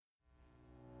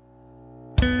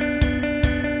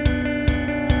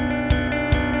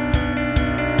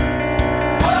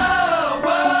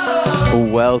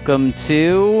welcome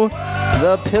to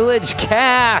the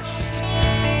Pillagecast.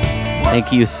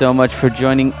 Thank you so much for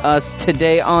joining us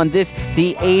today on this,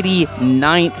 the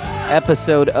 89th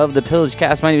episode of the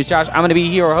Pillagecast. My name is Josh. I'm going to be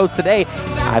your host today.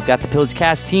 I've got the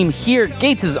Pillagecast team here.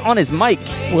 Gates is on his mic.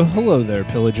 Well, hello there,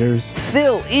 pillagers.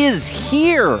 Phil is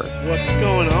here. What's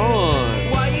going on?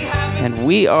 And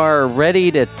we are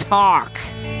ready to talk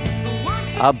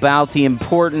about the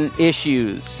important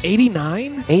issues.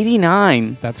 89?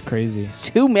 89. That's crazy.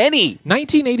 Too many.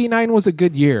 1989 was a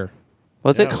good year.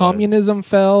 Was it? Communism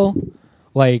fell.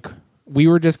 Like, we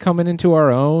were just coming into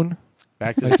our own.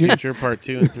 Back to the Future Part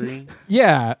 2 and 3.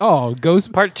 Yeah. Oh,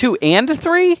 Ghost. Part 2 and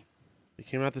 3? They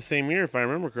came out the same year, if I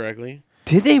remember correctly.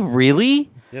 Did they really?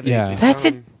 Yeah. That's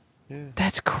it. Yeah.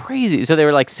 That's crazy. So they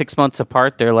were like 6 months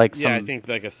apart. They're like some I think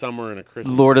like a summer and a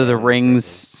Christmas. Lord of the Rings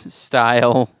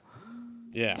style.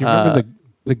 Yeah. Do you remember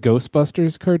the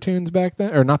Ghostbusters cartoons back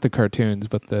then? Or not the cartoons,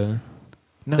 but the...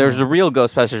 No. There's the real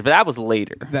Ghostbusters, but that was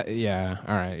later. Yeah.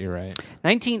 All right. You're right.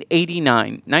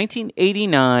 1989.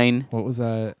 1989. What was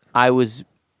that? I was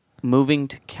moving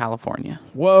to California.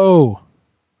 Whoa.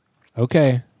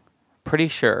 Okay. Pretty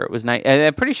sure it was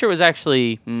I'm pretty sure it was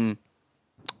actually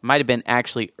might have been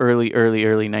actually early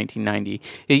 1990.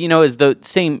 You know, it's the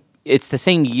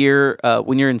same year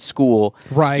when you're in school.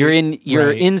 Right.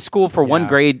 You're in school for one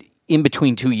grade in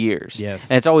between 2 years. Yes.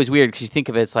 And it's always weird because you think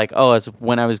of it, it's like, oh, it's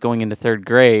when I was going into third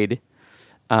grade.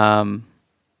 It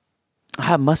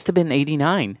must have been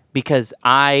 89 because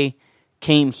we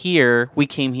came here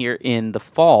in the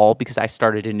fall because I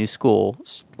started a new school,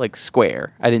 like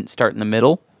square. I didn't start in the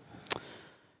middle.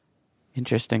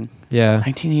 Interesting. Yeah.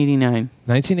 1989.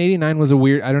 1989 was a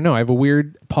weird... I don't know. I have a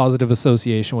weird positive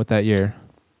association with that year.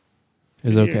 It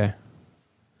was okay.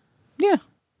 Yeah.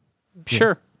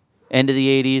 Sure. End of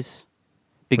the 80s.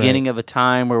 Beginning of a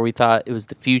time where we thought it was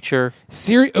the future.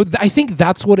 I think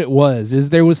that's what it was. Is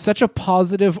there was such a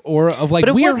positive aura of like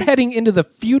we are heading into the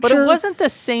future. But it wasn't the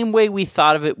same way we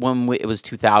thought of it when it was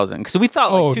 2000. Because we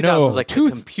thought 2000 was like the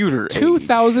computer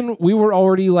 2000, we were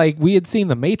already like, we had seen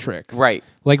The Matrix. Right.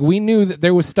 Like we knew that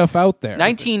there was stuff out there.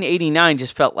 1989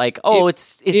 just felt like,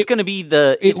 it's going to be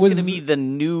the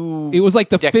new It was like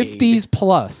the decade. 50s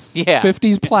plus. Yeah.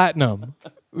 50s platinum.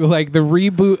 Like the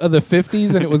reboot of the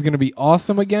 50s, and it was going to be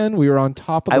awesome again. We were on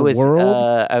top of the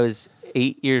world. I was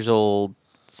 8 years old,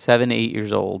 8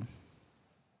 years old.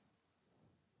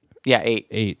 Yeah, 8.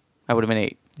 8. I would have been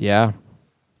 8. Yeah.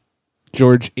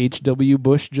 George H.W.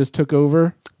 Bush just took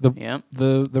over.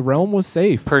 The realm was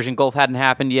safe. Persian Gulf hadn't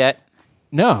happened yet.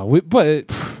 No,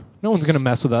 but no one's going to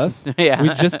mess with us. Yeah. We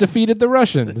just defeated the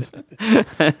Russians.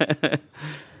 That's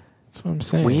what I'm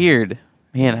saying. Weird.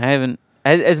 Man, I haven't...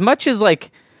 As much as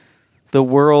like the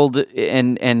world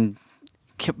and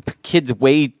kids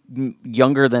way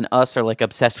younger than us are like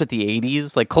obsessed with the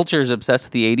 80s, like culture is obsessed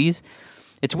with the 80s,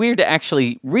 it's weird to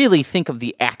actually really think of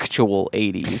the actual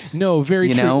 80s. No,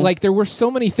 very true. Know? Like there were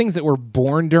so many things that were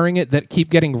born during it that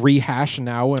keep getting rehashed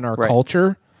now in our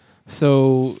culture.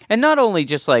 So, and not only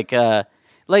just like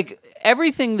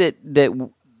everything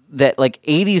that like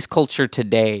 80s culture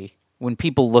today, when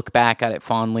people look back at it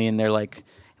fondly and they're like,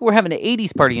 we're having an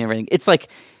 80s party and everything. It's like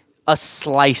a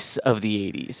slice of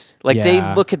the 80s. Like they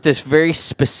look at this very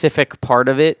specific part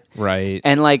of it. Right.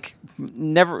 And like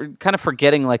never kind of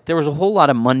forgetting like there was a whole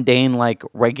lot of mundane like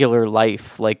regular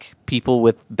life, like people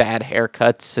with bad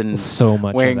haircuts and so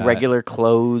much wearing regular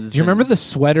clothes. Do you remember the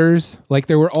sweaters? Like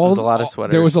there were a lot of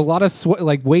sweaters. There was a lot of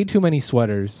like way too many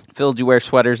sweaters. Phil, did you wear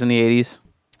sweaters in the 80s?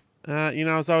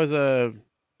 I was always a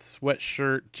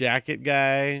sweatshirt jacket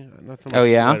guy, not so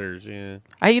much sweaters. Yeah,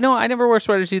 I never wore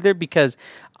sweaters either because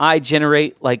I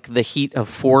generate like the heat of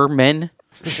 4 men.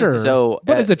 Sure. So,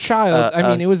 but as a child, I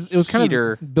mean, it was kind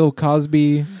of Bill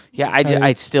Cosby. Yeah,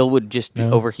 I still would just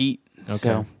overheat. Okay.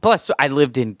 So. Plus, I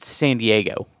lived in San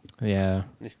Diego. Yeah.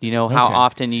 You know how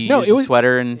often you use a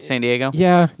sweater in San Diego?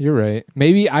 Yeah, you're right.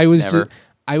 Maybe I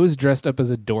was dressed up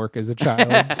as a dork as a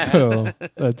child, so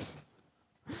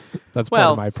that's part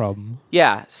of my problem.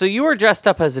 Yeah, so you were dressed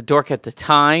up as a dork at the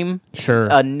time. Sure.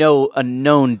 A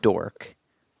known dork.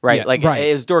 Right? Yeah, like,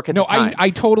 it was dork at the time. No, I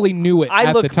totally knew it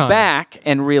at the time. I look back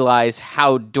and realize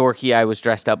how dorky I was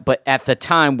dressed up, but at the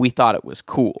time, we thought it was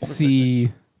cool.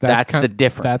 See, that's the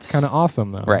difference. That's kind of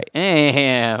awesome, though. Right.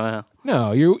 Yeah, well.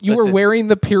 No, you were wearing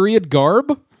the period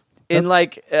garb? In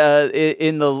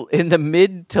in the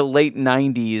mid to late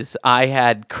 90s, I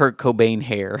had Kurt Cobain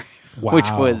hair. Wow.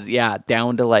 Which was,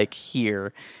 down to like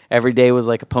here. Every day was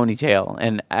like a ponytail.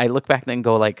 And I look back then and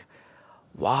go like,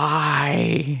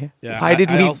 why? Yeah, why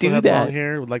did we also do had that? Long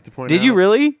hair. Would like to point Did out. you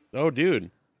really? Oh, dude.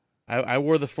 I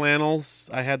wore the flannels.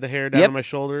 I had the hair down on my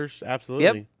shoulders. Absolutely.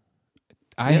 Yep.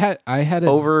 I had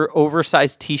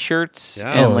oversized T-shirts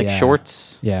and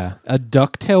shorts. Yeah, a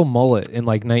ducktail mullet in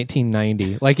like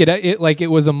 1990. Like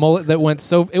it was a mullet that went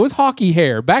so. It was hockey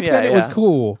hair back then. It was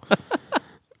cool.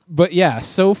 But yeah,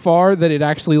 so far that it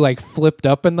actually like flipped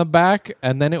up in the back,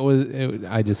 and then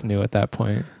I just knew at that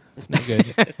point it's no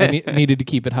good. I needed to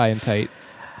keep it high and tight.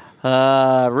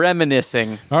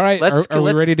 Reminiscing. All right, are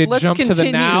we ready to jump to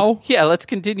the now? Yeah, let's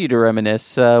continue to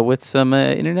reminisce with some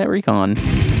internet recon.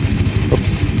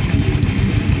 Oops.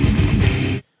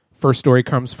 First story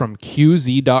comes from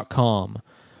QZ.com.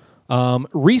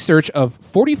 Research of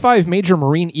 45 major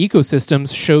marine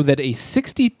ecosystems show that a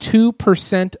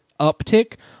 62%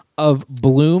 uptick of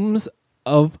blooms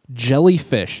of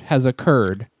jellyfish has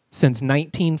occurred since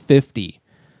 1950.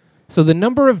 So the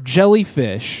number of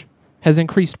jellyfish has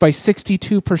increased by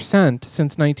 62%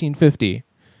 since 1950.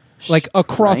 Like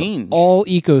across all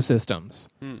ecosystems.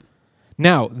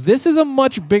 Now, this is a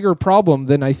much bigger problem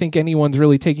than I think anyone's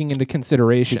really taking into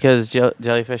consideration. Because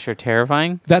jellyfish are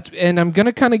terrifying? And I'm going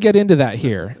to kind of get into that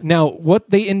here. Now,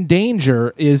 what they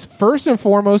endanger is first and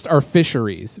foremost our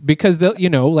fisheries. Because,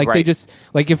 they just,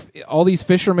 like if all these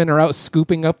fishermen are out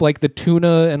scooping up like the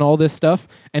tuna and all this stuff,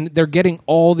 and they're getting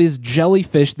all these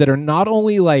jellyfish that are not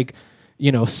only like,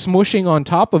 smushing on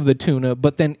top of the tuna,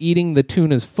 but then eating the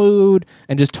tuna's food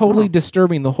and just totally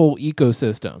disturbing the whole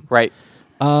ecosystem. Right.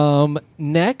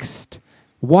 Next,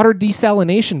 water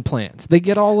desalination plants. They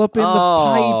get all up in the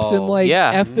pipes and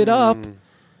F it up.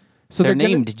 So they're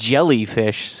named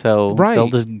jellyfish, so they'll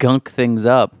just gunk things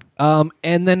up.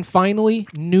 And then finally,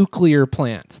 nuclear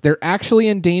plants. They're actually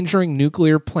endangering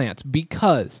nuclear plants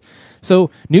because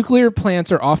nuclear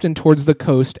plants are often towards the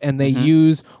coast and they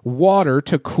use water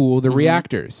to cool the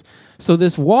reactors. So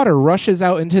this water rushes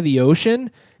out into the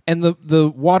ocean and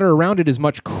the water around it is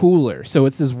much cooler. So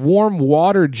it's this warm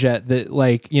water jet that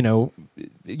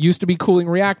used to be cooling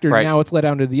reactor. Right. Now it's let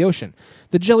out into the ocean.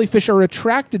 The jellyfish are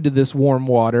attracted to this warm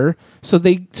water. So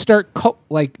they start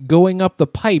going up the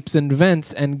pipes and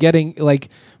vents and getting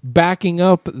backing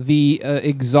up the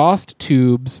exhaust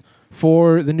tubes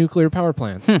for the nuclear power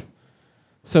plants.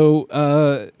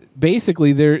 So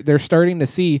basically they're starting to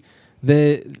see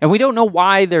that. And we don't know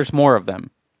why there's more of them.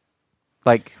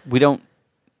 We don't.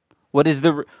 Why is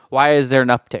there an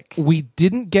uptick? We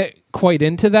didn't get quite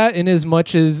into that in as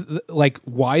much as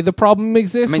why the problem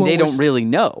exists. I mean, they don't really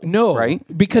know. No, right?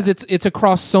 Because it's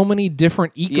across so many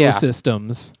different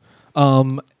ecosystems. Yeah.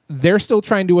 They're still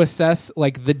trying to assess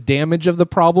the damage of the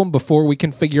problem before we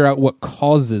can figure out what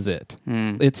causes it.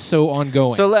 It's so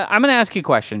ongoing. So I'm going to ask you a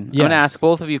question. Yes. I'm going to ask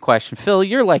both of you a question. Phil,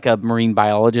 you're like a marine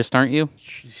biologist, aren't you?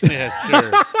 Yeah,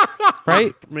 sure.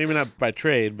 Right? Maybe not by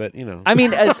trade, but I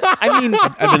mean, I've been to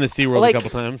SeaWorld a couple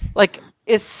times.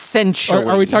 Essentially.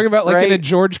 Are we talking about in a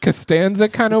George Costanza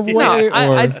kind of way?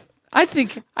 No, I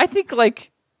think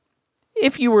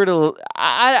if you were to,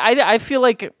 I feel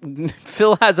like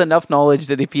Phil has enough knowledge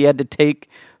that if he had to take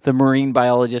the marine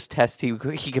biologist test, he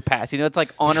could pass. It's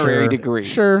like honorary degree.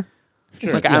 Sure.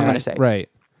 I'm going to say. Right.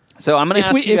 So I'm going to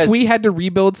ask you guys, if we had to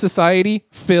rebuild society,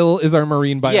 Phil is our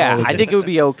marine biologist. Yeah, I think it would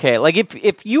be okay.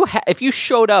 If you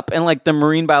showed up and the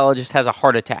marine biologist has a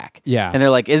heart attack, and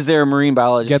they're like, "Is there a marine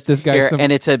biologist?" Get this guy here?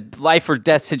 And it's a life or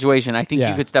death situation. I think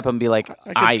you could step up and be like,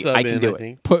 "I can do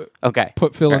it."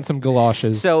 Put Phil in some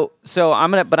galoshes. So I'm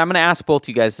gonna ask both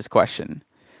you guys this question: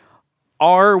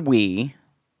 Are we,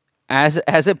 as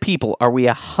a people, are we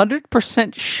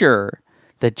 100% sure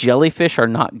that jellyfish are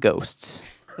not ghosts?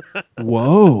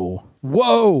 Whoa.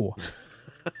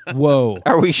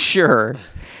 Are we sure?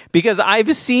 Because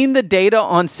I've seen the data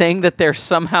on saying that they're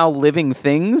somehow living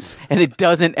things, and it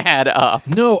doesn't add up.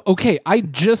 No, okay. I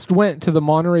just went to the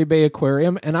Monterey Bay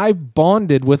Aquarium, and I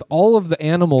bonded with all of the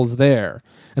animals there.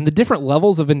 And the different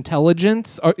levels of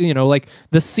intelligence are,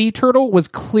 the sea turtle was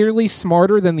clearly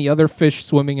smarter than the other fish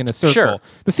swimming in a circle. Sure.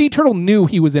 The sea turtle knew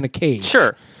he was in a cage.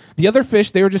 Sure. The other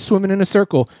fish, they were just swimming in a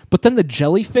circle. But then the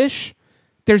jellyfish,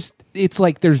 there's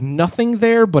nothing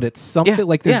there, but it's something.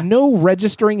 There's no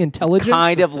registering intelligence.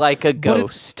 Kind of like a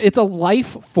ghost. It's a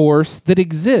life force that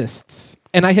exists.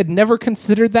 And I had never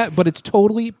considered that, but it's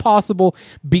totally possible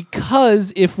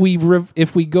because if we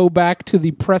go back to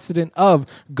the precedent of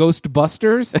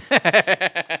Ghostbusters,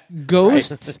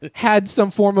 ghosts had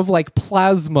some form of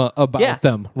plasma about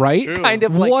them, right? True. Kind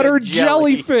of what are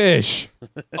jelly. jellyfish?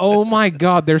 Oh my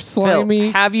God, they're slimy.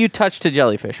 Phil, have you touched a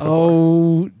jellyfish before?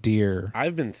 Oh dear.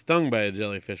 I've been stung by a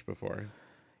jellyfish before.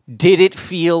 Did it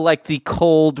feel like the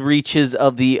cold reaches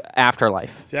of the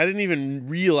afterlife? See, I didn't even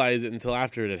realize it until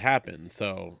after it had happened.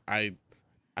 So I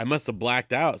must have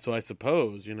blacked out. So I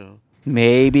suppose,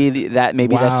 Maybe that's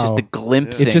just a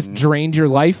glimpse. It just drained your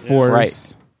life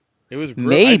force. Right. It was gross.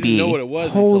 Maybe. I didn't know what it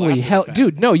was. Holy hell,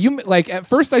 dude! No, you like at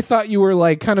first I thought you were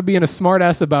like kind of being a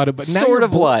smartass about it, but now Sort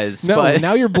of was. No, but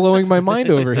now you're blowing my mind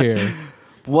over here.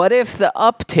 what if the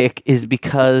uptick is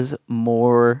because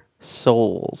more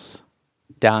souls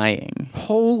dying?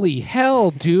 Holy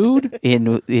hell, dude!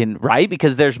 In right,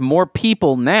 because there's more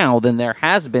people now than there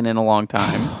has been in a long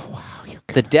time.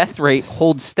 The death rate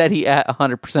holds steady at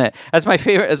 100%. That's my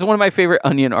favorite. That's one of my favorite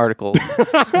Onion articles.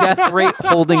 Death rate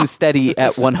holding steady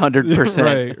at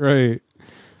 100%. Right.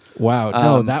 Wow.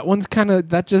 No, that one's kind of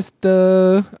that. Just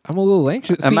I'm a little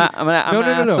anxious. I'm gonna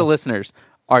ask the listeners: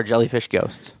 are jellyfish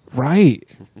ghosts? Right.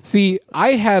 See,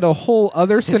 I had a whole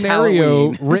other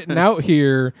scenario Halloween. written out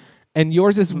here, and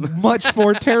yours is much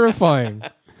more terrifying.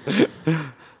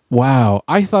 Wow,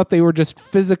 I thought they were just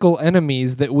physical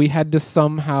enemies that we had to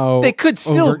somehow. They could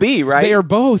still be, right? They are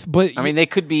both, but I mean, they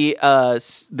could be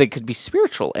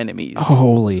spiritual enemies.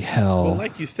 Holy hell! Well,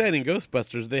 like you said in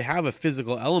Ghostbusters, they have a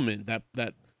physical element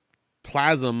that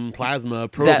plasma,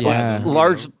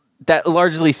 protoplasm. That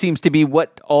largely seems to be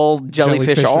what all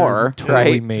jellyfish are,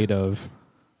 totally right? made of.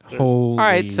 Sure. Holy all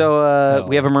right, so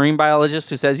we have a marine biologist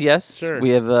who says yes. Sure.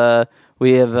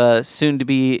 We have a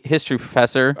soon-to-be history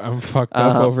professor. I'm fucked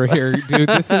up over here, dude.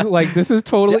 This is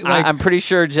totally. I'm pretty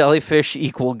sure jellyfish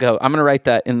equal goat. I'm gonna write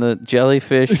that in the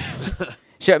jellyfish.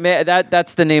 Sure,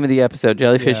 that's the name of the episode.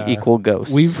 Jellyfish equal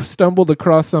ghost. We've stumbled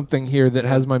across something here that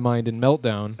has my mind in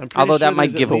meltdown. Although that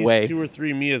might give away 2 or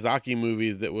 3 Miyazaki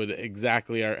movies that would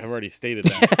exactly have already stated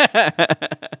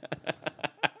that.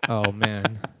 Oh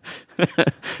man.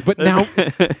 But now,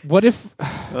 what if?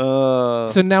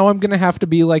 So now I'm gonna have to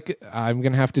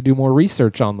do more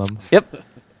research on them. Yep.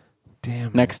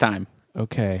 Damn. Next time.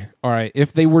 Okay. All right.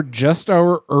 If they were just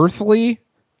our earthly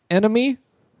enemy,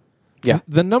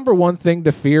 the number one thing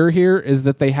to fear here is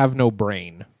that they have no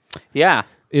brain. Yeah.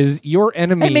 Is your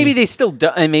enemy? And maybe they still do,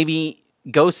 and maybe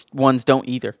ghost ones don't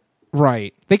either.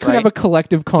 Right. They could have a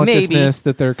collective consciousness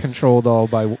that they're controlled all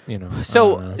by,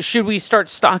 So should we start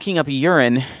stocking up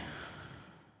urine?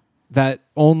 I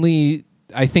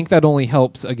think that only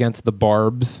helps against the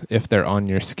barbs if they're on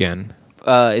your skin.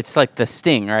 It's like the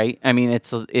sting, right? I mean,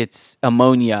 it's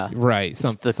ammonia. Right.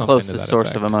 It's the closest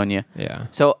source of ammonia. Yeah.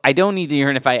 So I don't need the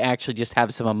urine if I actually just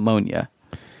have some ammonia.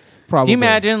 Probably. Can you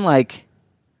imagine, like,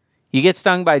 you get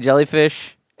stung by a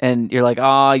jellyfish and you're like,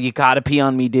 oh, you gotta pee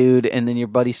on me, dude. And then your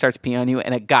buddy starts peeing on you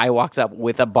and a guy walks up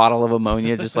with a bottle of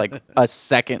ammonia just like a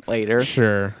second later.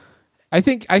 Sure. I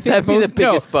think that'd be the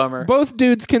biggest bummer. Both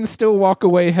dudes can still walk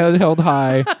away head held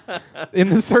high in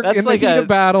the heat of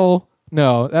battle.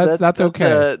 No, that's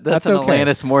okay. That's an okay.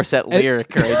 Alanis Morissette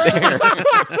lyric right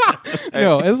there.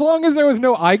 No, as long as there was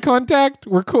no eye contact,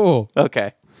 we're cool.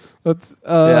 Okay. That's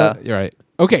you're right.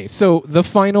 Okay, so the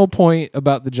final point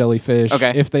about the jellyfish,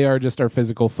 if they are just our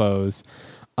physical foes,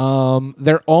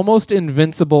 they're almost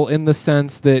invincible in the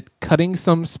sense that cutting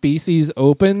some species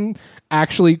open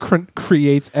actually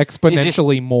creates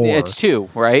exponentially more. It's 2,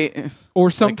 right? Or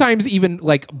sometimes even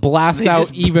like blasts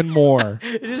out even more.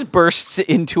 It just bursts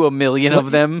into 1 million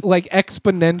of them. Like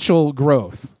exponential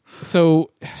growth. So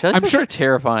I'm sure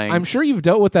terrifying. I'm sure you've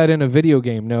dealt with that in a video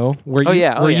game, no? Where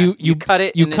you cut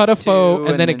it, you cut a foe,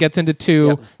 and then it gets into 2.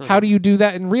 Yep. How do you do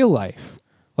that in real life?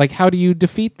 Like, how do you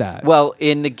defeat that? Well,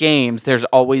 in the games, there's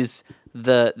always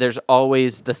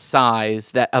the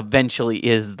size that eventually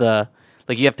is the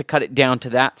you have to cut it down to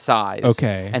that size.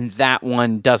 Okay, and that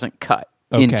one doesn't cut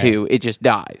into it; just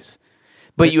dies.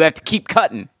 But you have to keep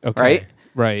cutting, right?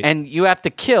 Right, and you have to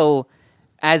kill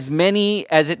as many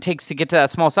as it takes to get to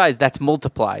that small size. That's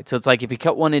multiplied. So it's like if you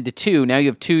cut one into 2, now you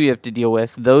have 2 you have to deal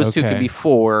with. Those 2 could be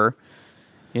 4.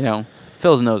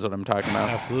 Phil knows what I'm talking about.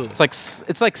 Absolutely. It's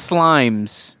like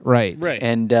slimes. Right.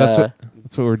 And that's what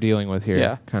we're dealing with here.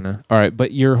 Yeah. Kind of. All right,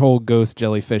 but your whole ghost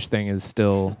jellyfish thing is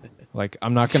still like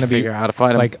I'm not going to figure out how to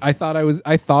find them. Like I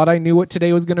thought I knew what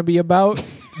today was going to be about,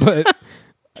 but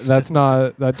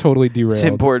that totally derailed. It's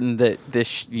important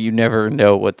that you never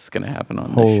know what's going to happen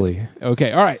on this show.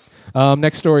 Okay. All right.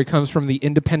 Next story comes from the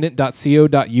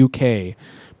independent.co.uk.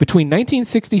 Between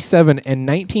 1967 and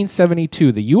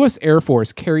 1972, the U.S. Air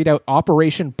Force carried out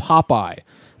Operation Popeye,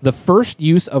 the first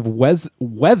use of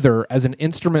weather as an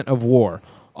instrument of war.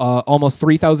 Almost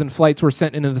 3,000 flights were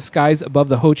sent into the skies above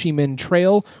the Ho Chi Minh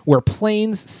Trail, where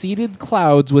planes seeded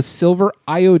clouds with silver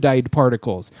iodide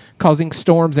particles, causing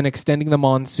storms and extending the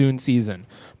monsoon season.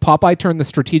 Popeye turned the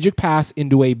strategic pass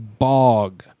into a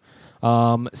bog.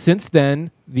 Since then,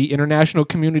 the international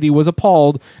community was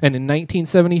appalled, and in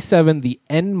 1977, the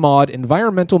NMOD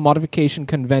Environmental Modification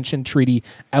Convention Treaty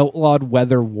outlawed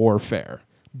weather warfare.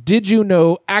 Did you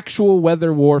know actual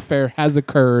weather warfare has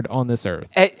occurred on this Earth?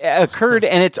 Occurred,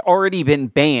 and it's already been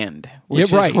banned. Which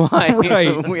is why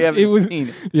right. we haven't seen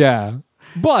it. Yeah.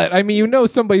 But, I mean, you know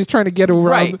somebody's trying to get around.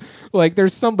 Right. Like,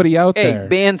 there's somebody out there.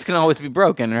 Bans can always be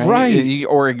broken, right? Right.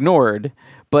 Or ignored.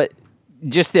 But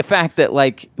just the fact that,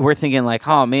 like, we're thinking, like,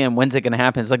 oh, man, when's it going to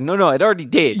happen? It's like, no, it already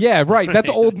did. Yeah, right. That's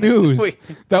old news.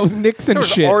 That was Nixon there was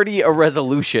shit. already a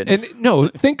resolution. And, no,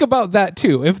 think about that,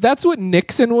 too. If that's what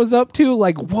Nixon was up to,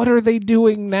 like, what are they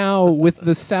doing now with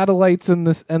the satellites and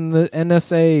the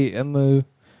NSA and the...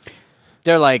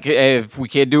 They're like, if we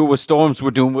can't do it with storms, we're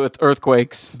doing it with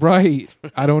earthquakes. Right.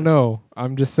 I don't know.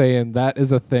 I'm just saying that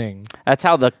is a thing. That's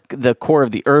how the core of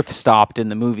the Earth stopped in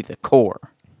the movie The Core.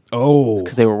 Oh.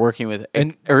 Because they were working with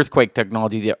earthquake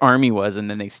technology, the Army was, and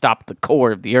then they stopped the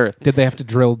core of the Earth. Did they have to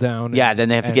drill down? Yeah, then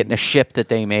they have to get in a ship that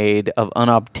they made of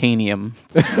unobtainium.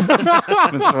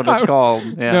 That's what it's called.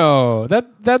 Yeah. No,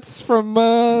 that's from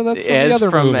the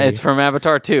other movie. It's from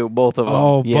Avatar 2, both of them.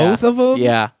 Oh, yeah. both of them?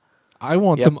 Yeah. I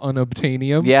want some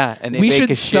unobtainium. Yeah, and we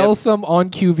should sell some on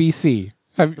QVC.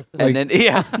 But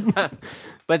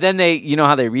then you know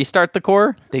how they restart the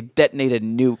core? They detonate a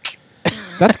nuke.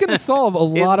 That's going to solve a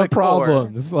lot of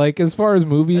problems. Core. Like, as far as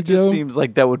movies go. It just seems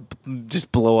like that would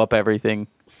just blow up everything.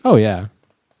 Oh, yeah.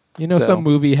 You know, some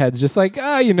movie heads just like,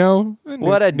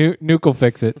 nuke will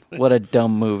fix it. What a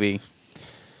dumb movie.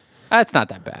 It's not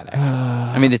that bad, actually.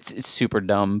 I mean, it's super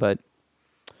dumb, but...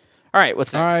 All right,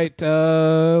 what's next?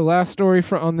 All right, last story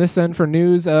on this end for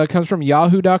news comes from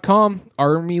Yahoo.com.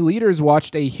 Army leaders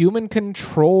watched a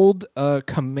human-controlled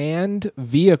command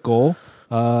vehicle.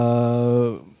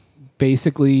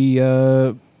 Basically,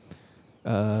 it's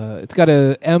got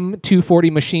a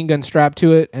M240 machine gun strapped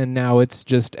to it, and now it's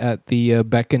just at the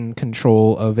beck and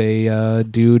control of a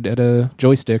dude at a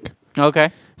joystick. Okay.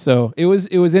 So it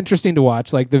was interesting to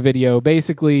watch, like the video.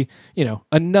 Basically,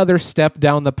 another step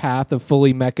down the path of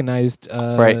fully mechanized,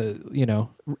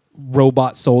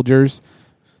 robot soldiers.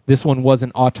 This one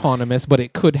wasn't autonomous, but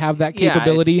it could have that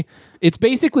capability. Yeah, it's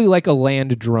basically like a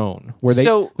land drone where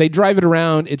they drive it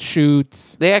around, it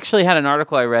shoots. They actually had an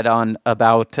article I read on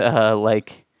about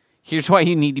here's why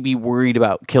you need to be worried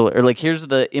about killer, or here's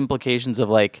the implications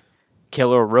of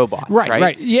killer robots.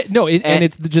 Right. Yeah, no, and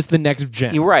it's just the next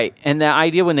gen. You're right. And the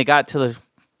idea when they got to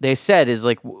they said is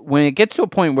when it gets to a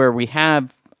point where we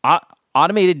have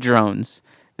automated drones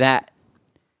that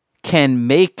can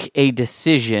make a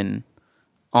decision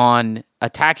on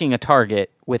attacking a target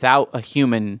without a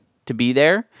human to be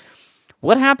there,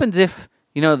 what happens if,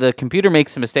 the computer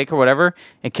makes a mistake or whatever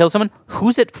and kills someone?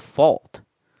 Who's at fault?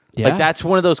 Yeah. That's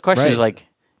one of those questions, right.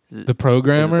 The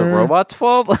programmer? Is it the robot's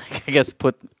fault? I guess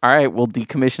all right, we'll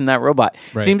decommission that robot.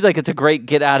 Right. Seems like it's a great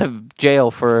get out of jail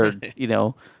for,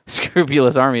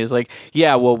 scrupulous army. It's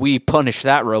we punished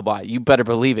that robot. You better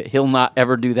believe it. He'll not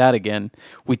ever do that again.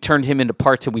 We turned him into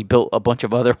parts and we built a bunch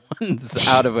of other ones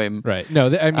out of him. Right. No,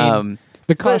 I mean,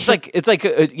 the caution...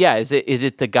 Is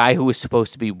it the guy who was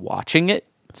supposed to be watching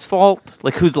it's fault?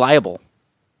 Who's liable?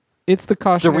 It's the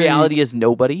cautionary... The reality is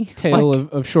nobody. Tale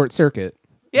of Short Circuit.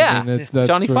 Yeah, that's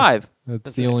Johnny Five.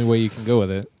 That's the only way you can go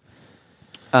with it.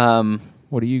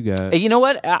 What do you got? You know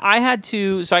what? I had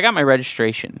to. So I got my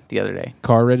registration the other day.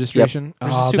 Car registration. Yep.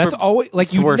 Oh, that's always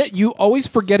you always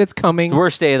forget it's coming. It's the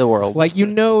worst day of the world. It's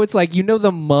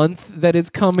the month that it's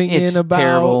coming it's in about.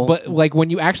 Terrible. But when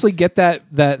you actually get that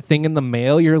thing in the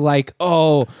mail, you're like,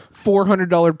 oh,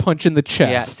 $400 punch in the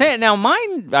chest. Yeah. Now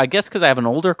mine, I guess, because I have an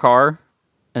older car,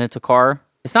 and it's a car.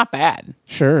 It's not bad.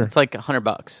 Sure. It's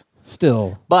 $100.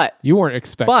 Still, but you weren't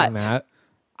expecting that.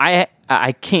 I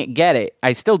can't get it.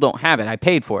 I still don't have it. I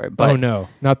paid for it. But oh no,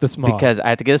 not the smog. Because I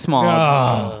had to get a smog.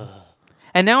 Oh.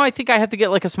 And now I think I have to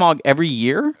get a smog every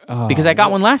year because I got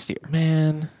one last year.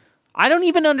 Man, I don't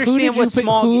even understand what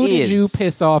smog is. Who did you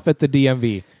piss off at the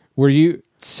DMV? Were you?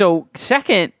 So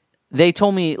second, they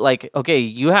told me okay,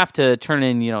 you have to turn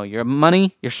in your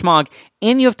money, your smog,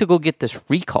 and you have to go get this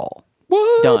recall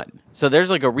done. So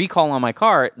there's a recall on my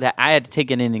car that I had to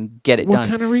take it in and get it done. What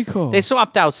kind of recall? They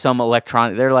swapped out some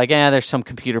electronic. They're there's some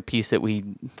computer piece that we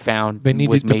found. They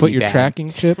needed to put your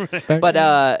tracking chip back but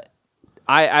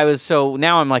I was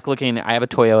now I'm looking. I have a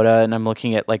Toyota and I'm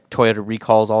looking at Toyota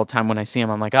recalls all the time when I see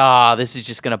them. I'm this is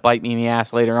just gonna bite me in the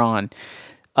ass later on.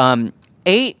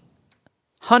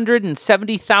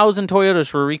 870,000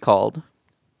 Toyotas were recalled,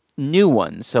 new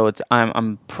ones. So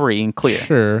I'm free and clear.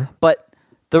 Sure, but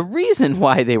the reason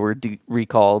why they were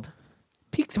recalled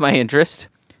piqued my interest.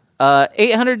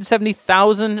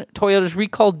 870,000 Toyotas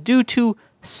recalled due to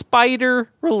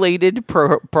spider-related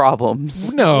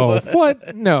problems. No,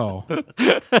 what? No.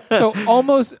 So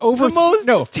almost over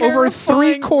over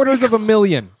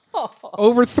 750,000.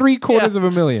 Over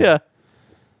 750,000. Yeah.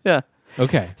 Yeah.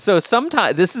 Okay. So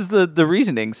sometimes, this is the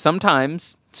reasoning.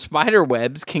 Sometimes spider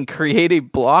webs can create a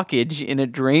blockage in a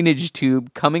drainage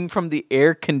tube coming from the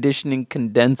air conditioning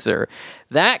condenser.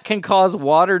 That can cause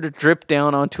water to drip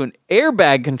down onto an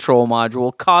airbag control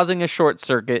module, causing a short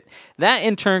circuit. That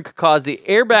in turn could cause the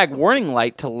airbag warning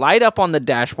light to light up on the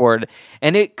dashboard,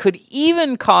 and it could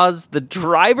even cause the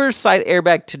driver's side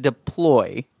airbag to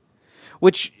deploy,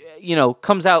 which,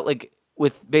 comes out like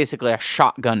with basically a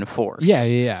shotgun force.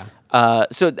 Yeah.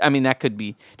 So, I mean, that could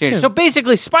be dangerous. So,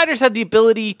 basically, spiders have the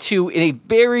ability to, in a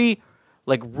very,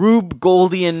 Rube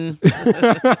Goldian,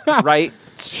 right?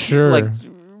 Sure.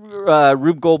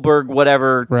 Rube Goldberg,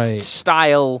 whatever, right.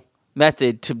 style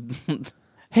method to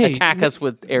attack us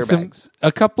with airbags.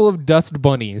 A couple of dust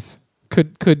bunnies.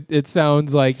 Could it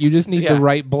sounds like you just need the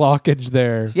right blockage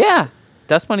there. Yeah.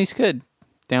 Dust bunnies could.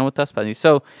 Down with dust bunnies.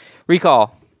 So,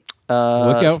 recall.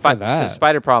 Look out for that.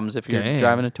 Spider problems if you're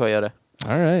driving a Toyota.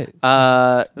 All right.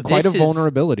 Quite a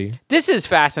vulnerability. This is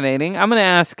fascinating. I'm gonna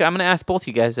ask both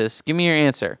you guys this. Give me your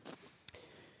answer.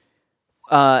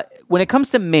 When it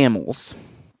comes to mammals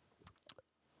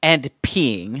and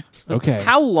peeing, okay,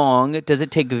 how long does it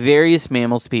take various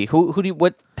mammals to pee?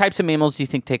 What types of mammals do you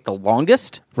think take the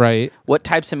longest? Right. What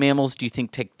types of mammals do you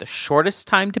think take the shortest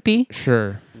time to pee?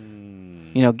 Sure.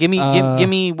 Give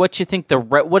me what you think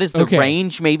what is the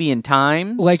range maybe in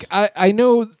times? Like I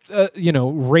know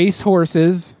race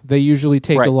horses, they usually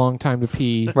take a long time to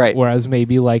pee, right? Whereas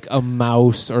maybe like a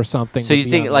mouse or something. So you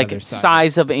think like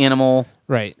size of animal,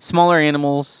 right? Smaller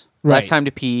animals, less time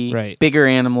to pee, right? Bigger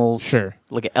animals, sure,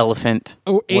 like an elephant,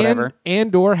 whatever,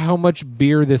 and or how much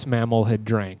beer this mammal had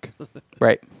drank,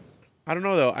 right? I don't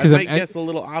know though. I might guess a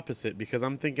little opposite because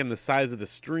I'm thinking the size of the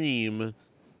stream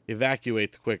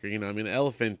evacuates quicker. An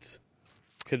elephant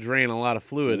could drain a lot of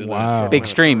fluid. Wow. Big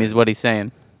stream is what he's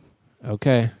saying.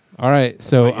 Okay. All right.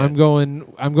 So I'm going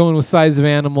with size of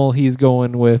animal. He's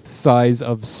going with size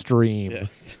of stream.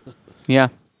 Yes. Yeah.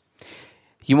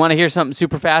 You want to hear something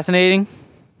super fascinating?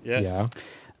 Yes.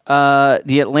 Yeah.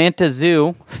 The Atlanta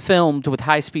Zoo filmed with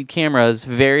high-speed cameras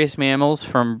various mammals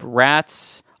from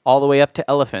rats all the way up to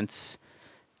elephants,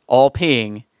 all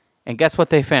peeing. And guess what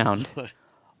they found?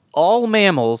 All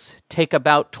mammals take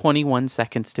about 21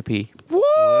 seconds to pee.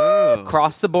 What?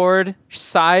 Across the board,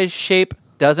 size, shape,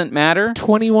 doesn't matter.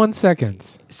 21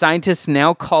 seconds. Scientists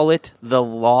now call it the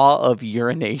law of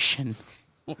urination.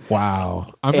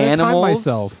 Wow. I'm going to time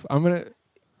myself.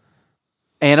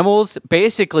 Animals,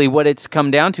 basically what it's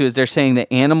come down to is they're saying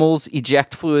that animals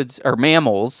eject fluids, or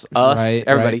mammals, us,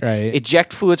 everybody,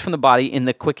 eject fluids from the body in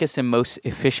the quickest and most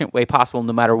efficient way possible,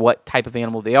 no matter what type of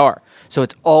animal they are. So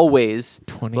it's always,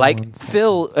 like, seconds.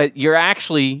 Phil, you're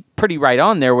actually pretty right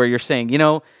on there where you're saying,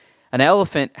 an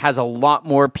elephant has a lot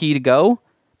more pee to go,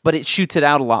 but it shoots it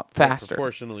out a lot faster.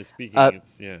 Proportionally speaking,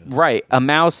 Right. A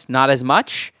mouse, not as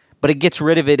much, but it gets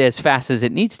rid of it as fast as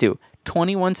it needs to.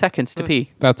 21 seconds to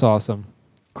pee. That's awesome.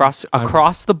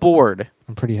 Across the board.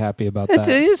 I'm pretty happy about that.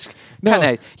 It is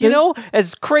kind of,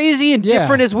 as crazy and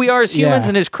different as we are as humans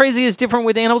and as crazy as different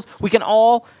with animals, we can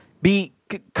all be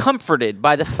comforted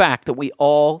by the fact that we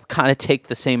all kind of take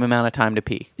the same amount of time to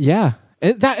pee. Yeah.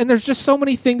 And there's just so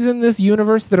many things in this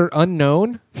universe that are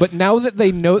unknown, but now that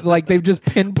they know, like they've just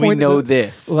pinpointed. We know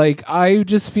this. Like I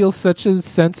just feel such a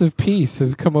sense of peace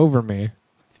has come over me.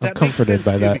 I'm comforted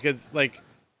by that because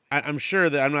I'm sure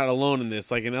that I'm not alone in this.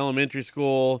 Like in elementary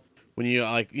school, when you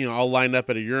all lined up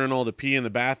at a urinal to pee in the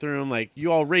bathroom, like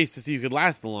you all raced to see who could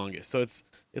last the longest. So it's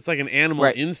like an animal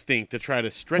instinct to try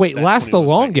to stretch. Wait, last the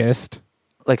longest?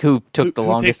 Seconds. Like who took the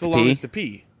longest takes the longest to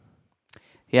pee?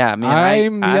 Yeah, I mean,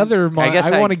 I'm the other.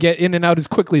 I want to get in and out as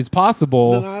quickly as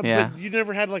possible. But you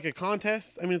never had like a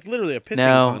contest. I mean, it's literally a pissing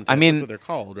contest. I mean, that's what they're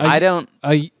called. Right? I don't.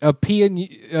 A pee and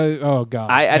oh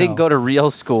god. I didn't go to real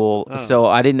school, so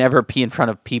I didn't ever pee in front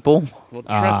of people. Well,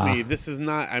 trust me, this is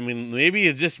not. I mean, maybe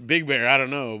it's just Big Bear. I don't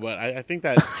know, but I think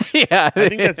that. I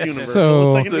think that's universal. So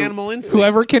it's like an animal instinct.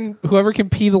 Whoever can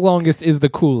pee the longest is the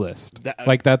coolest.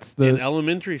 That's the in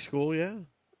elementary school. Yeah.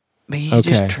 You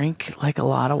just drink like a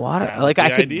lot of water. That's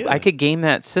I could game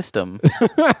that system.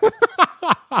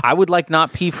 I would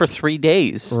not pee for 3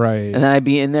 days. Right. And then I'd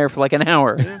be in there for like an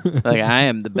hour. Like I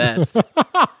am the best.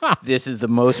 This is the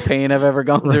most pain I've ever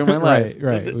gone through in my life.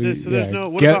 Right. So there's no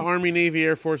what about Army, Navy,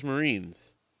 Air Force,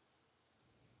 Marines?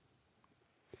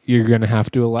 You're going to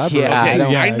have to elaborate. Yeah,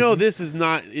 okay, I know this is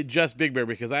not just Big Bear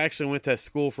because I actually went to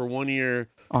school for 1 year.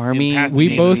 Army.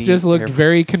 We both just looked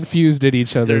very confused at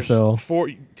each other, Phil.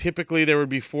 Typically, there would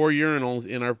be 4 urinals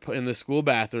in the school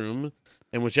bathroom,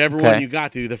 and whichever one you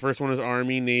got to, the first one was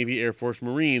Army, Navy, Air Force,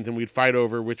 Marines, and we'd fight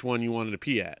over which one you wanted to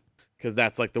pee at. because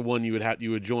that's like the one you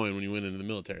would join when you went into the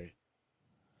military.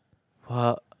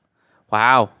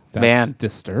 Wow, That's man,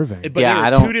 disturbing. But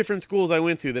there were two different schools I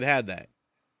went to that had that.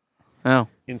 Oh,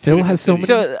 Phil has so many.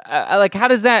 So, like, how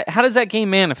does that game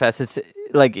manifest? It's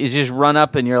like you just run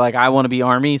up and you're like, I want to be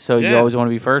Army, so you always want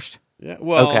to be first. Yeah,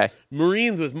 well, okay.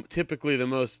 Marines was typically the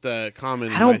most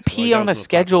common. I don't pee on a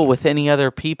schedule with any other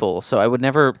people, so I would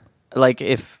never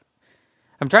if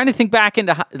I'm trying to think back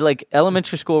into like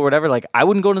elementary school or whatever. Like, I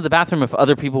wouldn't go into the bathroom if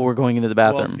other people were going into the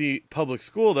bathroom. Well, see, public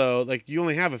school though, like you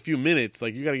only have a few minutes.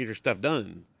 Like you got to get your stuff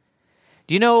done.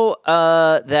 Do you know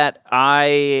that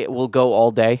I will go all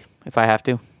day if I have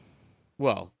to?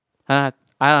 Well, I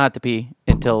don't have to pee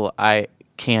until I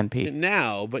can pee.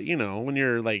 Now, but when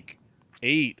you're like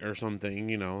 8 or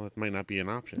something, it might not be an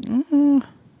option. Mm-hmm.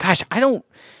 Gosh, I don't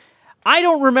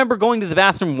remember going to the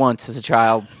bathroom once as a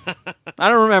child. I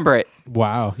don't remember it.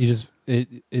 Wow, you just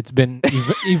it's been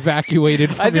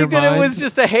evacuated from I think your that mind. it was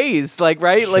just a haze, like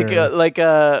right, Sure. like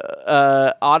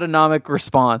a autonomic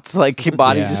response, like your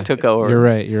body just took over. You're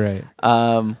right.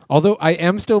 Although I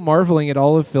am still marveling at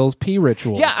all of Phil's pee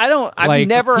rituals. Yeah, I've like,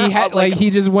 never he had like he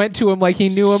just went to him like he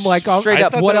knew him like straight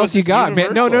up. What else you got,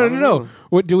 man? No.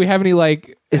 What do we have any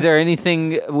like? Is there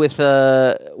anything with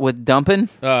dumping?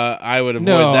 I would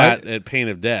avoid that at pain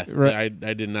of death. Right.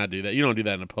 I did not do that. You don't do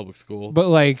that in a public school. But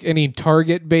like any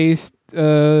target based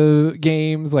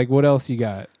games, like what else you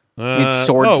got?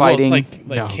 Sword fighting, like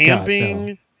No, camping. God,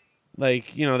 no.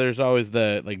 Like there's always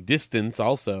the like distance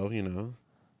also.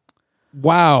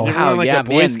 Wow. Never went on, a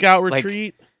Boy Scout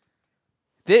retreat.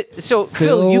 So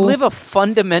Phil, you live a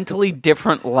fundamentally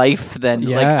different life than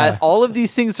all of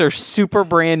these things are super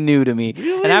brand new to me.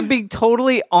 Really? And I'm being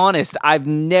totally honest. I've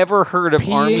never heard of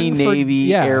Army,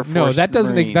 Navy, Air Force. No, that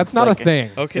doesn't. Marines. That's not a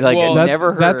thing. Okay, like well, I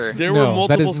never heard. There were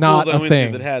multiple schools I went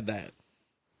to that had that.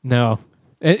 No.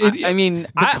 I mean,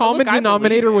 the common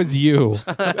denominator was you.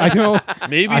 I don't.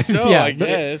 Maybe so. I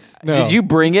guess. No. Did you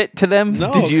bring it to them?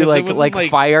 No. Did you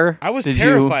like fire? I was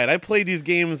terrified. I played these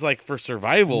games like for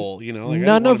survival.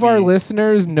 None of our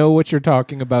listeners know what you're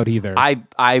talking about either.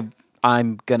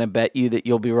 I'm gonna bet you that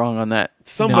you'll be wrong on that.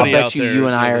 Somebody I'll bet out you there you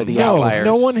and I are the no, outliers.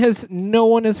 no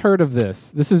one has heard of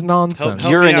this. This is nonsense.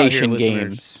 Help Urination me out here,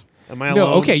 games. Am I alone?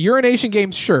 No, okay, urination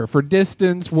games, sure, for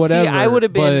distance, whatever. See, I would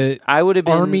have been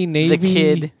Army, Navy, the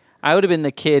kid. I would have been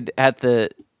the kid at the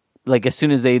as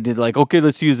soon as they did okay,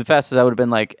 let's use the fastest. I would have been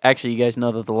like, actually, you guys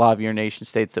know that the law of urination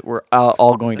states that we're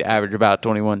all going to average about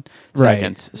 21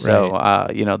 seconds. So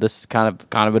this is kind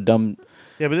of a dumb.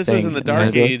 Yeah, but this was in the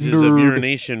dark ages of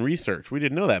urination research. We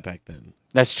didn't know that back then.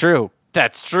 That's true.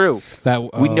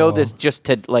 We know this just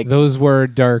to those were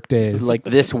dark days. like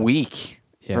this week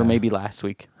or maybe last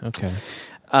week. Okay.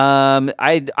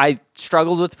 I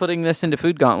struggled with putting this into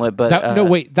Food Gauntlet, but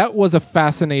that was a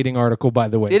fascinating article, by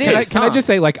the way. Can I just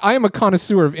say, I am a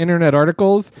connoisseur of internet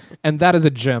articles, and that is a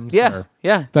gem, sir.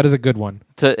 Yeah, that is a good one.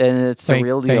 And it's a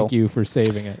real deal. Thank you for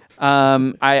saving it.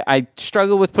 I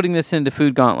struggle with putting this into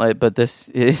Food Gauntlet, but this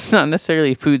is not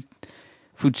necessarily a food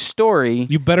story.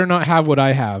 You better not have what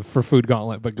I have for Food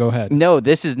Gauntlet, but go ahead. No,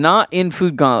 this is not in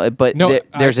Food Gauntlet, but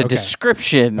there's a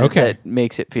description that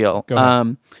makes it feel.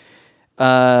 Go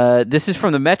ahead. This is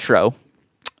from the Metro.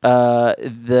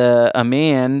 A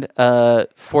man,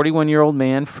 41-year-old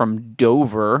man from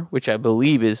Dover, which I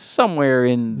believe is somewhere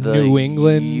in the New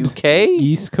England, UK,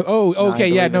 East Coast. Oh,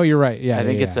 okay, no, you're right. Yeah, I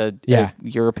think it's a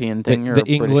European thing or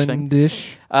the a British thing.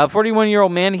 Englandish.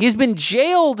 41-year-old man. He's been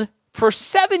jailed for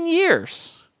 7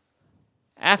 years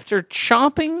after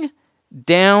chomping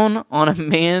down on a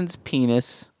man's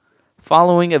penis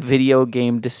following a video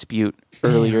game dispute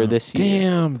earlier this year.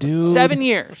 Damn, dude. 7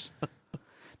 years.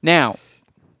 Now,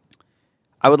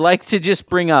 I would like to just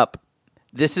bring up,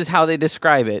 this is how they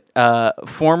describe it.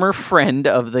 Former friend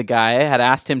of the guy had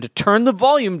asked him to turn the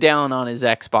volume down on his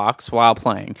Xbox while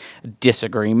playing.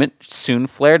 Disagreement soon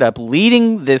flared up,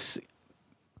 leading this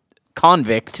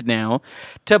convict now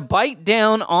to bite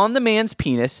down on the man's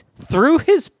penis through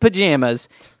his pajamas,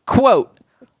 quote,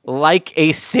 like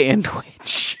a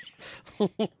sandwich.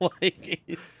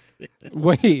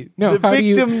 Wait, no. The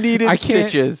victim needed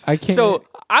stitches. I can't. So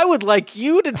I would like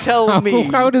you to tell me.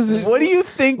 How does it? What do you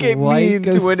think it like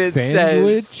means when it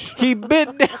sandwich? says he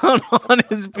bit down on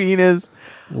his penis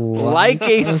like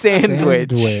a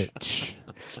sandwich?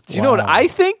 Do you know what I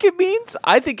think it means?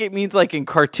 I think it means like in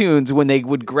cartoons when they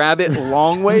would grab it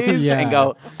long ways and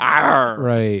go, "Arr."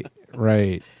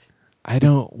 Right. I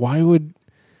don't. Why would?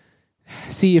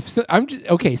 See, I'm just,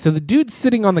 okay, so the dude's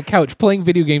sitting on the couch playing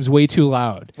video games way too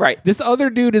loud. Right. This other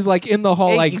dude is like in the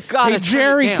hall, Hey, hey,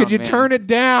 Jerry, could you turn it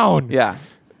down? Yeah.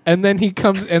 And then he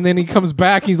comes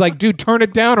back. He's like, dude, turn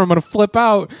it down or I'm going to flip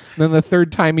out. And then the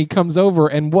third time he comes over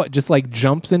and just like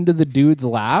jumps into the dude's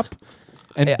lap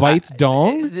and bites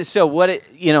dong. So what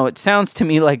it sounds to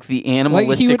me like the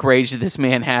animalistic rage that this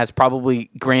man has probably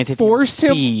granted forced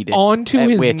him speed him onto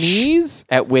his knees.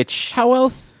 At which, how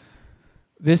else?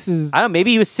 This is, I don't know,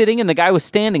 maybe he was sitting and the guy was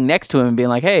standing next to him and being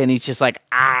like, hey, and he's just like,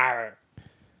 ah.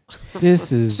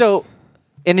 This is so.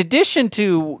 In addition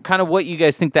to kind of what you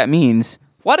guys think that means,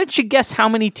 why don't you guess how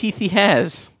many teeth he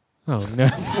has? Oh no!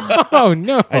 Oh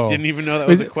no! I didn't even know that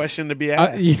was a question to be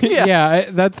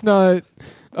asked. That's not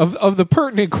of the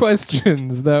pertinent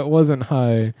questions. That wasn't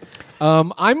high.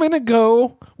 I'm gonna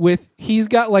go with he's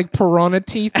got like piranha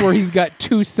teeth where he's got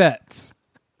 2 sets.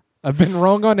 I've been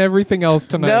wrong on everything else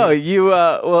tonight. No, you.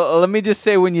 Well, let me just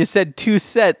say, when you said 2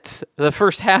 sets, the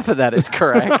first half of that is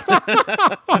correct.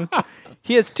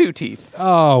 He has 2 teeth.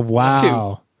 Oh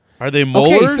wow! 2. Are they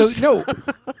molars? Okay, so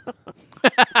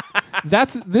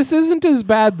no. This isn't as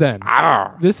bad then.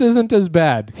 This isn't as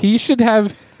bad. He should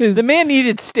have his. The man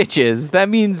needed stitches. That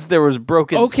means there was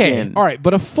broken skin. All right,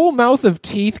 but a full mouth of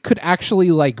teeth could actually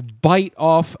like bite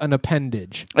off an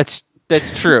appendage. That's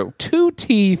true. 2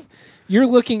 teeth. You're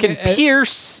looking Can at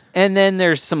pierce, and then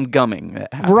there's some gumming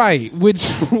that happens. Right,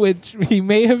 which he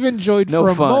may have enjoyed for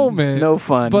a moment. No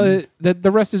fun. But the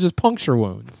rest is just puncture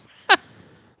wounds.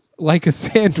 Like a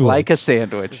sandwich. Like a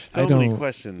sandwich. So many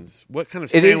questions. What kind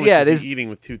of sandwich is he eating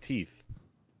with 2 teeth?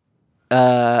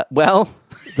 Well,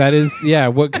 that is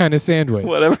what kind of sandwich?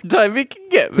 Whatever type he can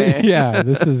get, man. Yeah,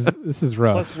 this is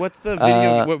rough. Plus, what's the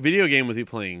video? What video game was he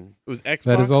playing? It was Xbox.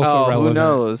 That is also relevant. Who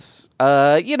knows?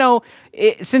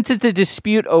 Since it's a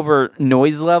dispute over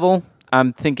noise level,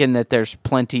 I'm thinking that there's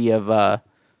plenty of.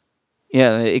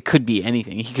 It could be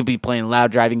anything. He could be playing a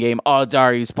loud driving game. Odds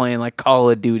are he's playing like Call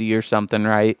of Duty or something,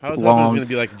 right? I was hoping it was going to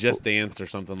be like Just Dance or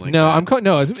something like that.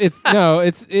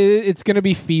 It's going to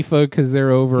be FIFA because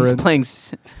they're over. He's playing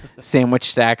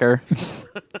Sandwich Stacker,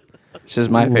 which is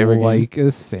my favorite game. Like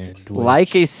a sandwich.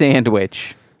 Like a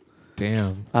sandwich.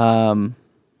 Damn. Not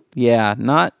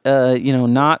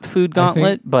Food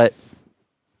Gauntlet, but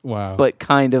wow. But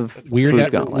kind of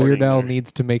Food Gauntlet. Weird Al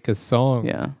needs to make a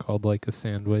song called Like a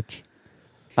Sandwich.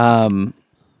 Let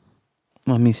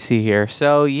me see here.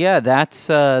 So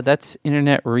that's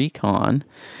Internet Recon,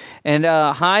 and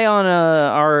high on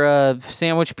our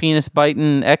sandwich penis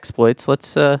biting exploits.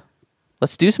 Let's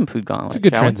do some Food Gauntlet. It's a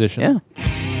good transition. Yeah.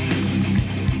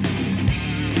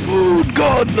 Food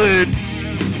Gauntlet.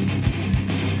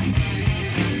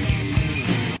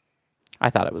 I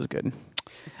thought it was good.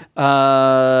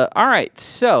 All right,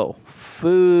 so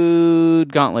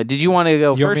Food Gauntlet. Did you want to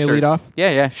go you first? Want me to lead off?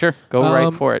 Yeah, sure. Go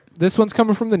right for it. This one's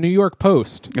coming from the New York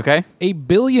Post. Okay. A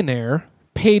billionaire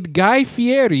paid Guy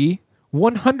Fieri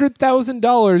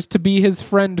 $100,000 to be his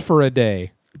friend for a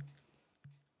day.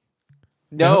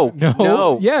 No,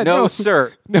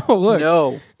 sir. No,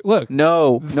 look.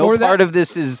 No part of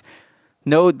this is.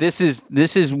 No, this is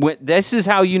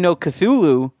how you know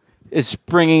Cthulhu is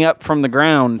springing up from the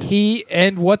ground.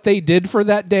 What they did for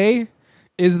that day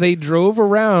is they drove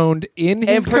around in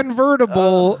his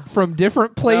convertible from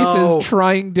different places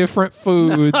trying different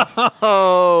foods.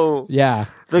 Oh. Yeah.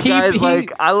 The guy's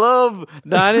like, I love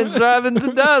 9-inch drive-ins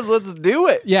and dives. Let's do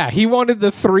it. Yeah, he wanted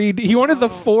the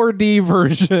 4D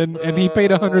version, and he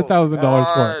paid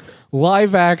 $100,000 for it.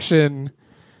 Live action,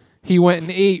 he went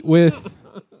and ate with...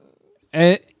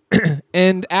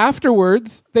 and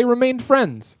afterwards, they remained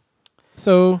friends.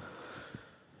 So...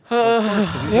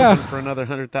 yeah, for another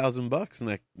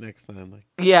 $100,000 next time. Like,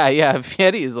 yeah.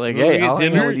 Fieri is like, hey, I'll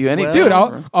hang out with you anytime. Dude,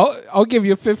 I'll give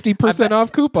you a 50%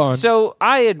 off coupon. So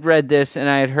I had read this and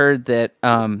I had heard that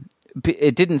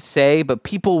it didn't say, but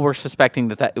people were suspecting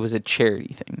that it was a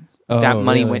charity thing. That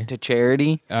money went to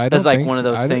charity. That's like one of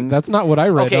those things. That's not what I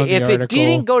read. Okay, on the if article. it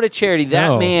didn't go to charity,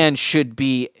 that man should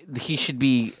be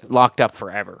locked up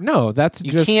forever. No,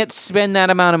 you can't spend that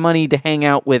amount of money to hang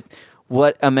out with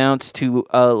what amounts to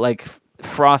like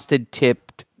frosted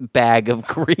tipped bag of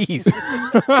grease.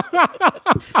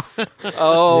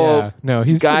 Yeah. No,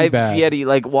 he's Guy pretty bad. Fieri,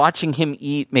 like watching him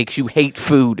eat makes you hate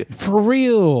food. For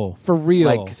real.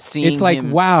 Like seeing it's like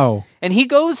him, wow. And he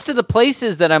goes to the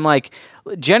places that I'm like,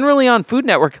 generally on Food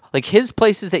Network, like his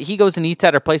places that he goes and eats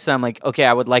at are places I'm like, okay,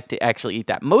 I would like to actually eat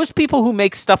that. Most people who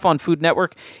make stuff on Food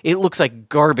Network, it looks like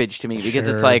garbage to me because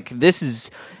it's like,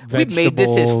 we've made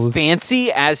this as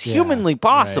fancy as humanly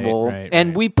possible,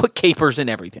 and we put capers in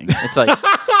everything. It's like,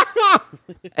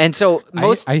 and so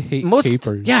I hate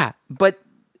capers. Yeah, but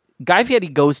Guy Fieri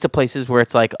goes to places where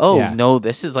it's like, oh, Yeah. no,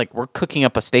 this is like we're cooking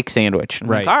up a steak sandwich. And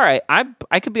I'm Right. like, all right,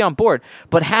 I could be on board.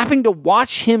 But having to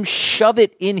watch him shove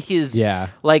it in his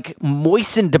like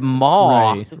moistened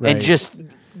maw Right. and just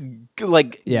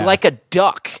like a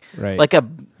duck, Right. like a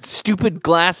stupid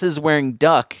glasses wearing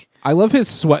duck. I love his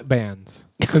sweatbands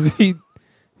because he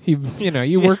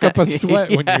you work up a sweat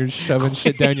when you're shoving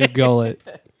shit down your gullet.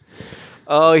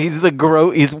 Oh, he's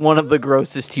one of the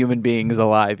grossest human beings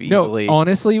alive, easily. No,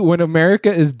 honestly, when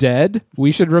America is dead,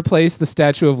 we should replace the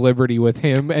Statue of Liberty with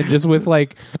him and just with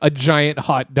like a giant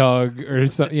hot dog or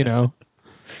something,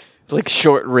 Like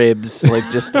short ribs, like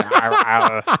just,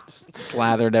 just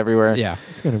slathered everywhere. Yeah,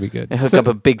 it's gonna be good. And hook up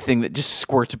a big thing that just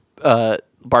squirts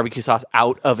barbecue sauce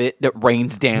out of it that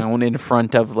rains down in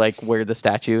front of like where the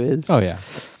statue is. Oh yeah,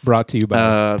 brought to you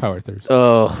by Power Thirst.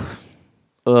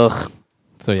 Ugh.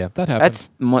 So yeah, that happened.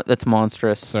 That's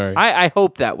monstrous. Sorry. I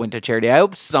hope that went to charity. I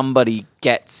hope somebody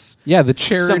gets. Yeah, the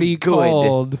charity some good.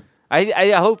 called.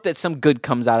 I hope that some good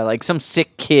comes out of it. Like some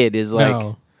sick kid is like.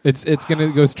 No, it's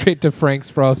gonna go straight to Frank's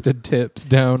Frosted Tips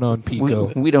down on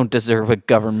Pico. We don't deserve a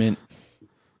government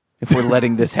if we're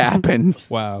letting this happen.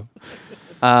 Wow.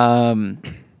 I'm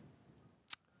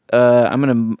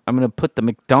gonna put the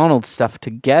McDonald's stuff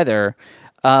together.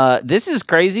 This is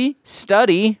crazy.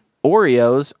 Study: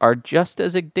 Oreos are just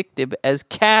as addictive as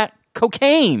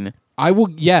cocaine. I will.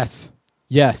 Yes.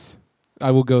 I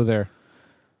will go there.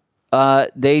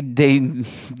 They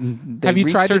have you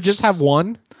tried to just have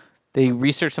one? They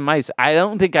researched some mice. I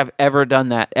don't think I've ever done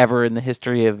that ever in the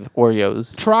history of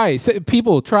Oreos.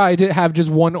 People try to have just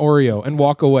one Oreo and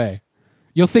walk away.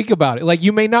 You'll think about it. Like,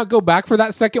 you may not go back for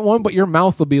that second one, but your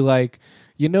mouth will be like,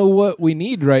 you know what we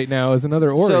need right now is another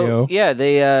Oreo. So, yeah,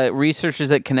 they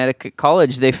researchers at Connecticut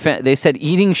College, they said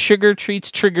eating sugar treats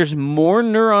triggers more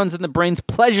neurons in the brain's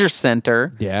pleasure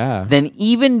center than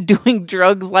even doing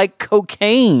drugs like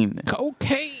cocaine.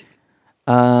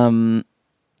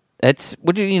 That's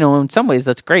in some ways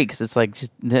that's great because it's like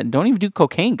just don't even do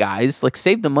cocaine, guys. Like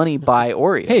save the money, buy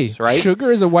Oreos. Hey, right?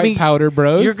 Sugar is a white powder,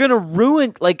 bros. You're gonna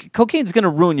ruin cocaine's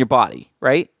gonna ruin your body,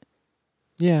 right?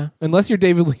 Yeah, unless you're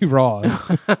David Lee Roth.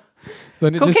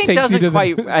 Then it cocaine just takes doesn't you to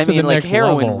quite. the, I to mean, the like next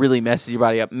heroin level. really messes your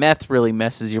body up. Meth really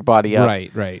messes your body up.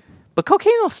 Right. But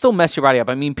cocaine will still mess your body up.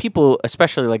 I mean, people,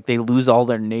 especially like they lose all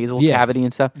their nasal cavity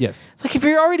and stuff. Yes. It's like if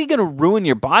you're already gonna ruin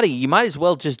your body, you might as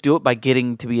well just do it by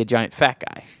getting to be a giant fat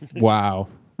guy. Wow.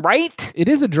 Right? It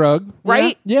is a drug.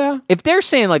 Right? Yeah. If they're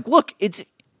saying like, look, it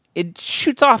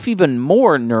shoots off even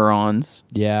more neurons.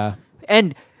 Yeah.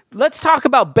 And let's talk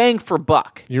about bang for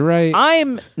buck. You're right.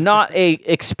 I'm not a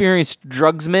experienced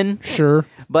drugsman. Sure.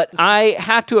 But I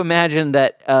have to imagine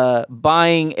that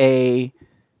buying a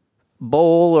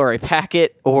bowl or a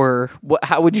packet or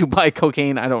how would you buy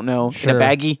cocaine? I don't know. Sure. In a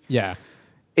baggie? Yeah.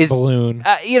 Is, balloon.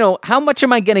 How much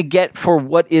am I going to get for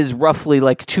what is roughly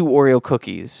like 2 Oreo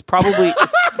cookies? Probably,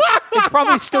 it's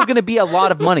probably still going to be a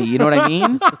lot of money. You know what I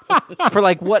mean? For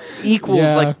like what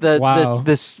equals like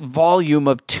this volume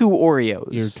of 2 Oreos.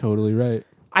 You're totally right.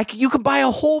 You could buy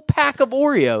a whole pack of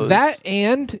Oreos. That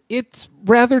and it's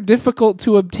rather difficult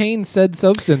to obtain said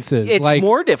substances. It's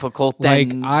more difficult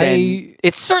than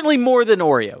it's certainly more than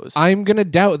Oreos. I'm gonna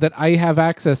doubt that I have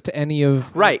access to any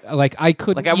of Like I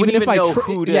could I wouldn't even know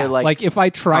who to like if I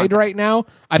tried right now,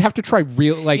 I'd have to try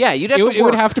real you'd have to it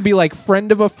would have to be like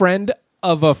friend of a friend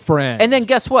of a friend. And then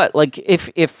guess what? Like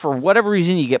if for whatever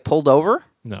reason you get pulled over,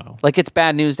 like it's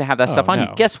bad news to have that stuff on you.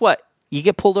 Guess what? You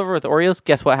get pulled over with Oreos.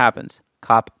 Guess what happens?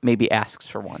 Cop maybe asks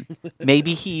for one.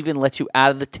 Maybe he even lets you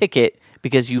out of the ticket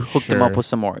because you hooked him up with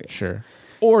some Oreos. Sure.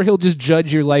 Or he'll just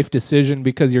judge your life decision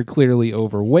because you're clearly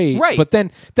overweight. Right. But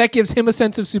then that gives him a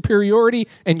sense of superiority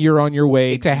and you're on your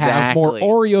way to have more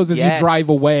Oreos as you drive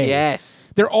away. Yes.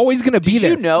 They're always going to be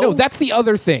there. You know? No, that's the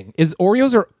other thing is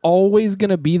Oreos are always going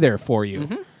to be there for you.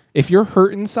 Mm-hmm. If you're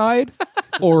hurt inside,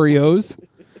 Oreos.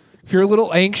 If you're a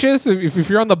little anxious, if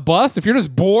you're on the bus, if you're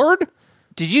just bored.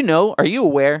 Did you know, are you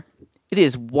aware, it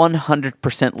is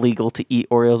 100% legal to eat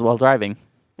Oreos while driving?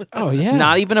 Oh, yeah.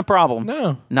 Not even a problem.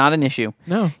 No. Not an issue.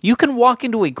 No. You can walk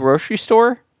into a grocery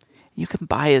store. You can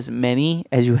buy as many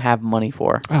as you have money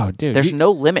for. Oh, dude. There's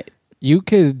no limit. You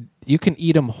can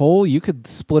eat them whole. You could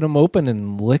split them open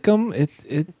and lick them. It's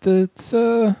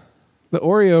the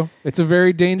Oreo. It's a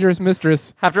very dangerous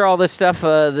mistress. After all this stuff,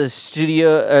 the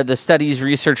study's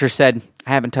researcher said,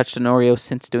 I haven't touched an Oreo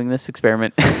since doing this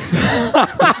experiment.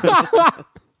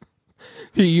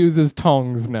 He uses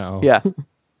tongs now.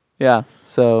 Yeah.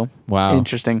 So, wow.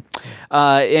 Interesting.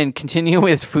 And continue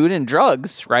with food and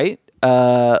drugs, right?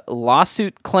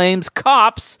 Lawsuit claims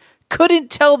cops couldn't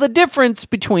tell the difference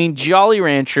between Jolly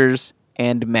Ranchers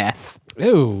and meth.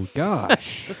 Ew,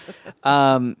 gosh.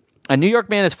 A New York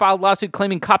man has filed a lawsuit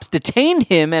claiming cops detained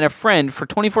him and a friend for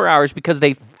 24 hours because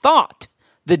they thought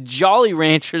the Jolly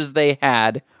Ranchers they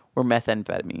had were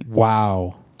methamphetamine.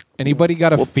 Wow. Anybody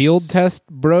got a field test,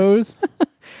 bros?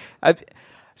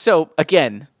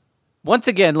 Once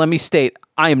again, let me state,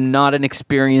 I am not an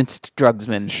experienced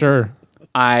drugsman. Sure.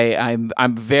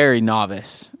 I'm very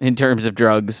novice in terms of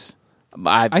drugs.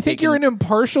 I think you're an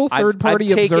impartial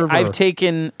third-party observer. I've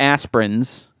taken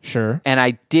aspirins. Sure. And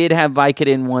I did have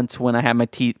Vicodin once when I had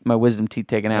my wisdom teeth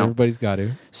taken out. Everybody's got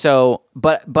to. So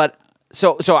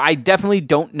I definitely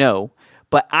don't know.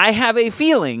 But I have a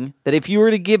feeling that if you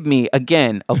were to give me,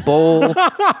 again, a bowl,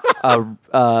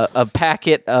 a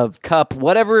packet, a cup,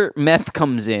 whatever meth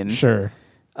comes in. Sure.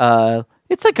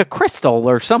 It's like a crystal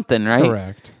or something, right?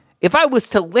 Correct. If I was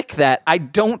to lick that, I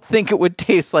don't think it would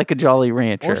taste like a Jolly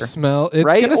Rancher. Or smell. It's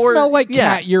right? going to smell like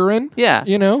cat urine. Yeah.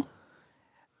 You know?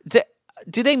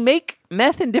 Do they make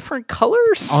meth in different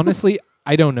colors? Honestly,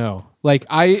 I don't know. Like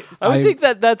I would think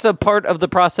that that's a part of the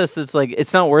process that's like,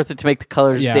 it's not worth it to make the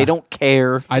colors. Yeah. They don't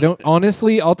care. I don't,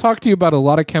 honestly, I'll talk to you about a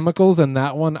lot of chemicals, and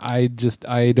that one, I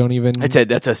don't even.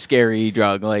 That's a scary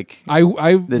drug. Like I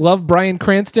love Bryan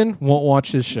Cranston, won't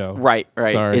watch his show. Right.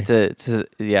 Sorry. It's a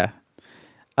yeah.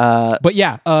 But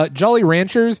yeah, Jolly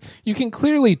Ranchers, you can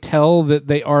clearly tell that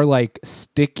they are like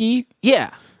sticky.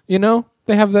 Yeah. You know?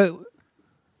 They have that.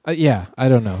 Yeah, I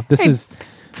don't know.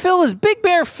 Phil, is Big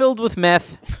Bear filled with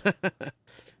meth?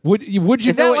 Would you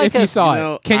know it if you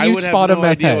saw it? Can you spot a meth head? I would have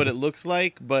no idea what it looks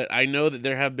like, but I know that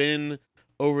there have been,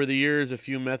 over the years, a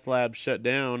few meth labs shut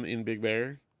down in Big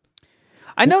Bear.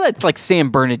 I know that's like San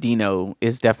Bernardino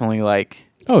is definitely like,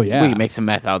 oh yeah, we can make some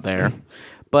meth out there.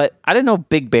 But I didn't know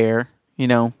Big Bear, you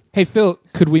know. Hey, Phil,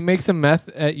 could we make some meth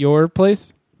at your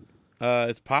place?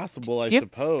 It's possible, I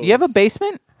suppose. You have a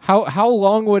basement? How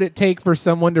long would it take for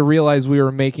someone to realize we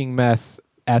were making meth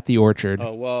at the orchard?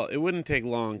 Oh, well, it wouldn't take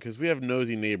long because we have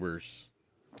nosy neighbors.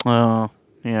 Oh,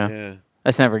 yeah.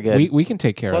 That's never good. We can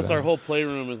take care of that. Plus, our whole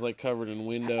playroom is like covered in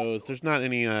windows. There's not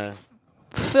any...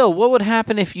 Phil, what would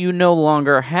happen if you no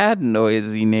longer had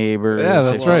noisy neighbors? Yeah,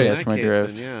 that's right. In that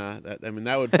case, then,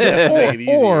 that would definitely make it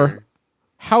easier. Or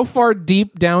how far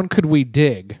deep down could we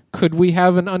dig? Could we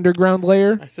have an underground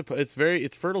layer? I suppose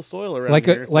it's fertile soil around like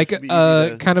here.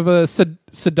 Kind of a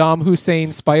Saddam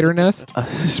Hussein spider nest, a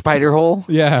spider hole.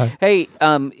 Yeah. Hey,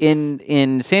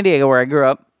 in San Diego where I grew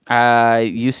up, I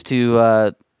used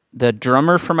to the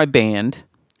drummer for my band.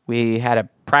 We had a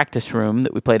practice room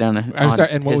that we played on. I'm sorry.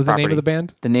 And what was property. The name of the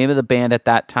band? The name of the band at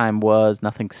that time was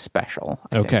Nothing Special.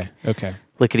 I think. Okay.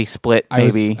 Lickety Split,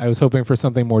 maybe. I was hoping for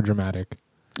something more dramatic.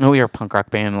 Oh, you're a punk rock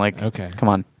band. Like, okay, come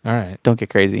on. All right, don't get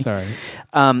crazy. Sorry.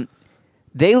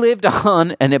 They lived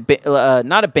on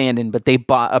not abandoned, but they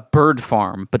bought a bird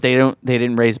farm. But they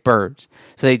didn't raise birds,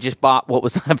 so they just bought what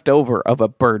was left over of a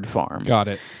bird farm. Got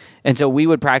it. And so we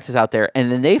would practice out there, and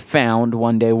then they found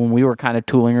one day when we were kind of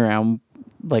tooling around,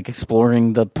 like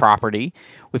exploring the property,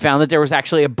 we found that there was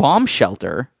actually a bomb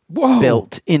shelter. Whoa.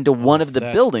 Built into one of the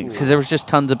buildings because there was just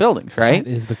tons of buildings, right?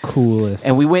 That is the coolest.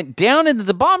 And we went down into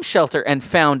the bomb shelter and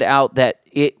found out that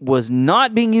it was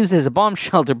not being used as a bomb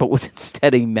shelter, but was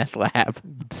instead a meth lab.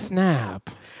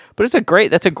 Snap! But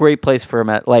that's a great place for a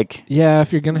meth. Like, yeah,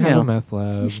 if you're gonna have a meth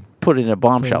lab, put it in a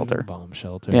bomb shelter.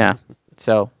 Yeah.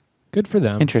 So good for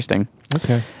them. Interesting.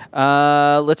 Okay.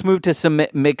 Let's move to some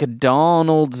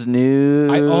McDonald's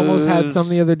news. I almost had some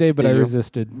the other day, but I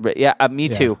resisted. Yeah, me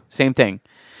too. Same thing.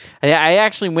 I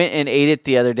actually went and ate it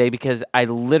the other day because I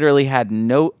literally had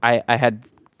I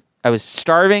was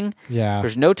starving. Yeah.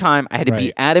 There's no time. I had to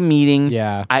be at a meeting.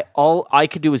 Yeah. All I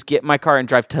could do was get in my car and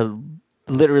drive to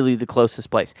literally the closest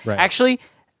place. Right. Actually,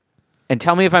 and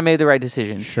tell me if I made the right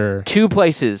decision. Sure. 2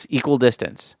 places equal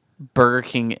distance. Burger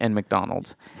King and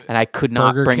McDonald's. And I could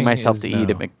not bring myself to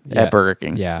eat at Burger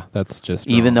King. Yeah, that's just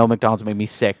even though McDonald's made me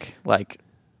sick. Like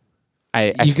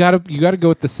you gotta go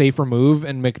with the safer move,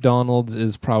 and McDonald's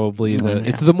is probably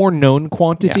it's the more known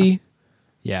quantity.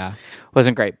 Yeah.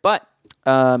 Wasn't great. But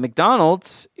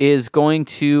McDonald's is going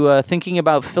to thinking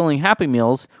about filling Happy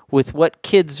Meals with what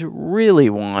kids really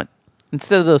want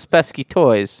instead of those pesky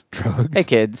toys. Drugs. Hey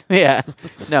kids. Yeah.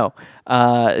 No.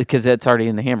 Because that's already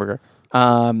in the hamburger.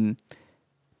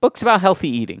 Books about healthy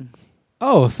eating.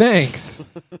 Oh, thanks.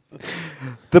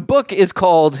 The book is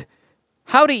called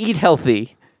How to Eat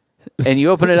Healthy. And you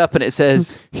open it up and it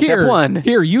says, Step 1.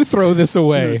 Here, you throw this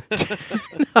away.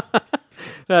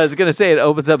 No, I was going to say, it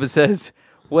opens up and says,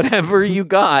 whatever you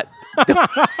got,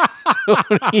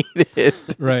 don't eat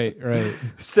it. Right.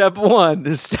 Step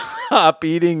 1, stop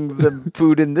eating the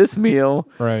food in this meal.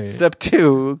 Right. Step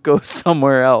 2, go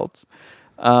somewhere else.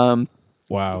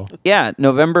 Wow. Yeah,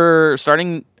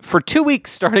 starting for 2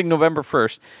 weeks, starting November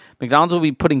 1st, McDonald's will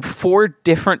be putting 4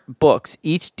 different books,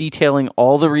 each detailing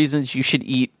all the reasons you should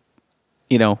eat,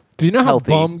 Do you know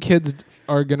healthy. how bum kids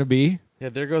are going to be? Yeah,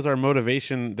 there goes our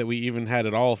motivation that we even had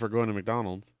at all for going to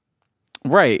McDonald's.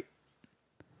 Right.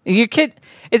 Your kid,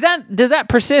 does that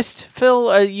persist,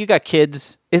 Phil? You got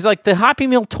kids. Is like the Happy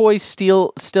Meal toy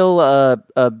still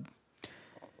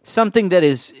something that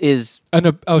is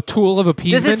A tool of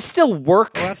appeasement? does it still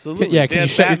work? Oh, absolutely. Yeah, can They you had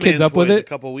shut your kids Batman up with toys it? A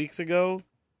couple weeks ago,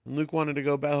 and Luke wanted to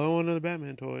go back. I want another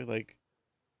Batman toy. Like,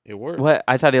 it works. What?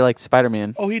 I thought he liked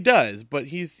Spider-Man. Oh, he does, but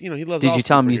he loves. Did all you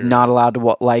tell him he's superheroes. not allowed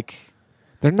to like?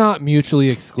 They're not mutually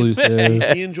exclusive.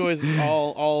 He enjoys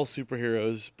all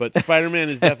superheroes, but Spider-Man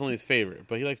is definitely his favorite.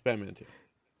 But he likes Batman too.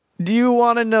 Do you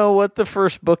want to know what the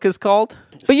first book is called?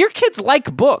 But your kids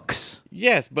like books.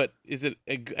 Yes, but is it?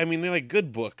 I mean, they like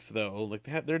good books though. Like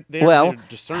they're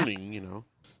discerning.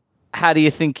 How do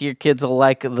you think your kids will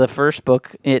like the first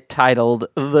book? It titled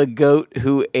 "The Goat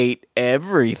Who Ate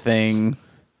Everything."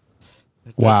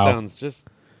 Wow. That sounds just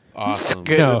awesome.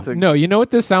 good. No, you know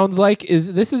what this sounds like?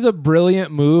 This is a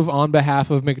brilliant move on behalf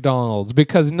of McDonald's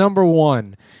because number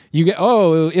one, you get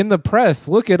in the press,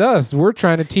 look at us. We're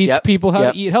trying to teach people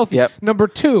how to eat healthy. Yep. Number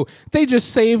two, they just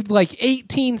saved like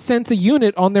 18 cents a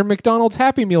unit on their McDonald's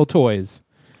Happy Meal toys.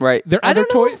 Right. Their other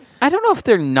toy. I don't know if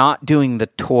they're not doing the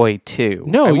toy too.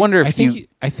 No, I wonder if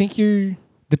I think you're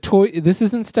the toy. This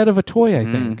is instead of a toy. I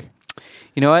think.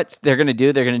 You know what they're going to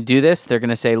do? They're going to do this. They're going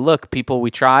to say, look, people, we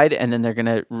tried. And then they're going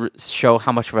to show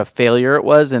how much of a failure it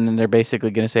was. And then they're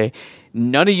basically going to say,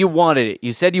 none of you wanted it.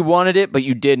 You said you wanted it, but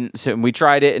you didn't. So we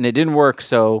tried it and it didn't work.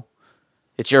 So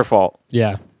it's your fault.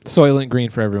 Yeah. Soylent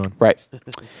Green for everyone. Right.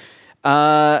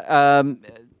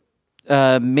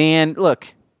 Man,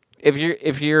 look,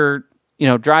 if you're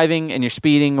driving and you're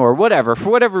speeding or whatever, for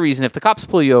whatever reason, if the cops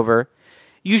pull you over,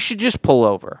 you should just pull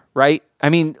over, right?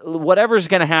 I mean, whatever's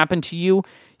going to happen to you,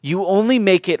 you only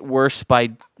make it worse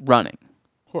by running.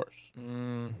 Of course.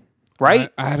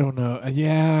 Right? I don't know.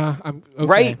 Yeah. I'm okay.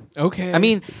 Right? Okay. I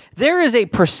mean, there is a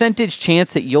percentage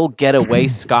chance that you'll get away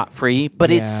scot-free,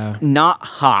 but it's not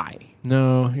high.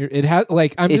 No, it has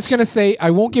I'm just gonna say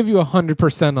I won't give you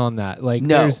 100% on that. Like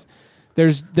No.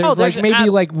 there's maybe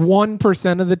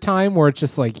 1% of the time where it's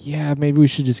just like, yeah, maybe we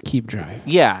should just keep driving.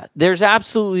 Yeah, there's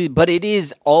absolutely, but it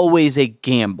is always a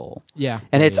gamble. Yeah,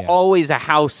 and it's yeah. always a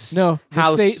house. No,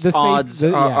 the odds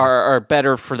are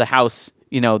better for the house,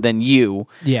 than you.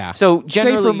 Yeah. So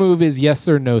generally, safer move is yes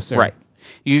or no, sir. Right.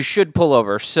 You should pull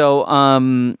over. So,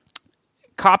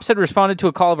 cops had responded to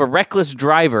a call of a reckless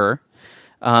driver.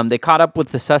 They caught up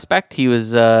with the suspect. He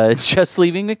was just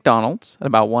leaving McDonald's at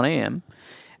about 1 a.m.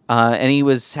 And he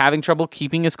was having trouble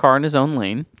keeping his car in his own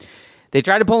lane. They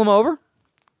tried to pull him over.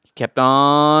 He kept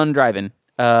on driving.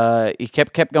 He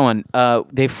kept going.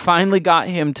 They finally got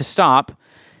him to stop,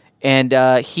 and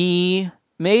he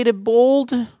made a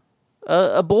bold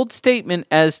statement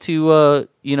as to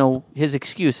his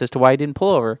excuse as to why he didn't pull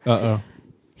over.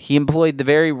 He employed the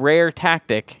very rare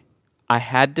tactic, "I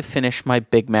had to finish my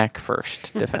Big Mac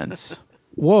first" defense.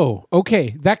 Whoa.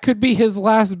 Okay, that could be his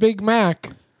last Big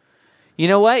Mac. You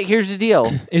know what? Here's the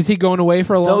deal. Is he going away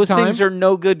for a long time? Those things are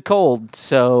no good cold.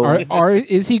 So,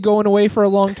 is he going away for a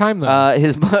long time though?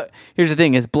 Here's the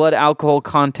thing: his blood alcohol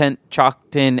content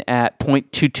chalked in at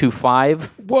 0.225.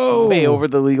 Whoa! Way over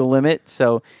the legal limit.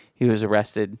 So he was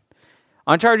arrested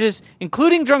on charges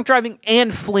including drunk driving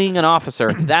and fleeing an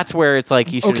officer. That's where it's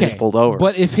like you should have just pulled over.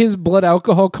 But if his blood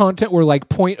alcohol content were like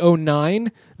 0.09,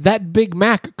 that Big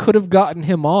Mac could have gotten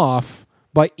him off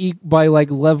by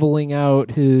leveling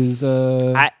out his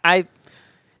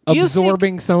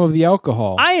absorbing some of the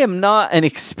alcohol. I am not an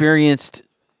experienced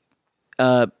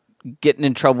getting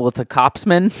in trouble with the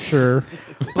copsman. Sure.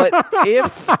 But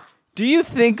do you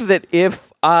think that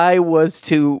if I was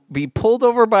to be pulled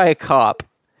over by a cop,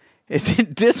 is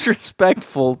it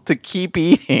disrespectful to keep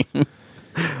eating?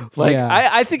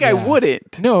 I think I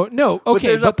wouldn't. No. Okay. But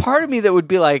there's a part of me that would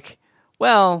be like,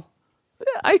 well,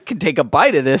 I can take a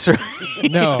bite of this, right?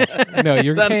 No,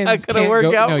 your hands not gonna can't work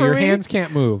go. out No, for your me? hands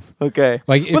can't move. Okay.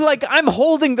 But I'm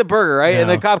holding the burger, right? And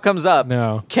No. the cop comes up.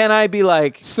 No. Can I be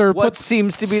like, Sir, what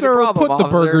seems to be sir, the problem, put the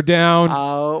officer? burger down.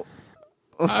 Oh.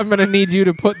 I'm going to need you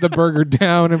to put the burger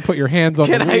down and put your hands on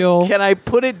the wheel. Can I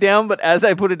put it down, but as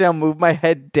I put it down, move my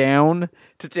head down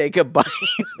to take a bite?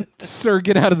 Sir,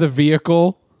 get out of the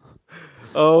vehicle.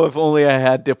 Oh, if only I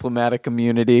had diplomatic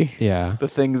immunity. Yeah. The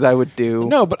things I would do.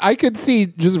 No, but I could see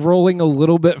just rolling a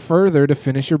little bit further to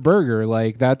finish your burger.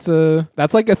 Like that's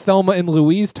like a Thelma and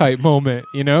Louise type moment,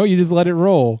 You just let it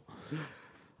roll.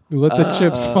 You let the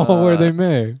chips fall where they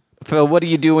may. Phil, what do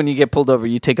you do when you get pulled over?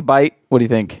 You take a bite? What do you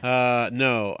think?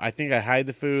 No. I think I hide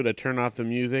the food. I turn off the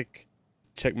music.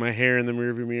 Check my hair in the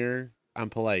rearview mirror. I'm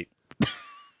polite.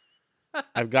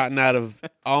 I've gotten out of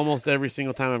almost every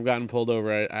single time I've gotten pulled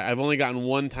over. I've only gotten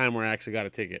one time where I actually got a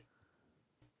ticket.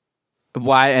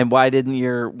 Why didn't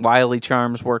your wily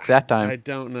charms work that time? I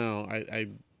don't know. I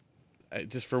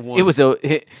just for one. It was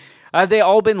have they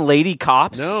all been lady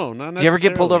cops? No, not necessarily. Did you ever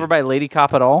get pulled over by a lady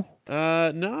cop at all?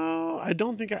 No, I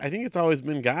don't think. I think it's always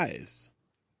been guys.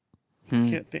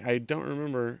 I don't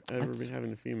remember ever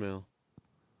having a female.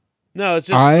 No, it's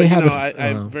just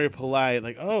I'm very polite.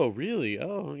 Like, oh, really?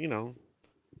 Oh,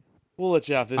 we'll let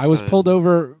you off this time. I was pulled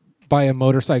over by a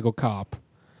motorcycle cop,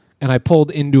 and I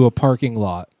pulled into a parking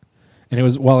lot, and it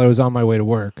was while I was on my way to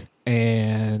work,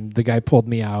 and the guy pulled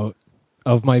me out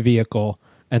of my vehicle,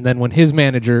 and then when his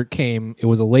manager came, it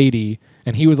was a lady,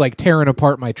 and he was like tearing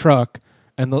apart my truck,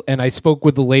 and I spoke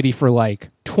with the lady for like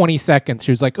 20 seconds.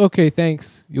 She was like, "Okay,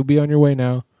 thanks. You'll be on your way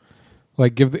now."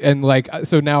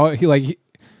 So now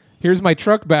here's my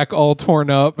truck back all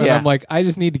torn up, and I'm like, I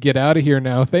just need to get out of here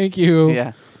now. Thank you.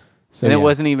 Yeah. So, and it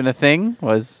wasn't even a thing?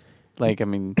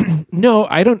 No,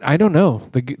 I don't know.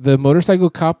 The motorcycle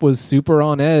cop was super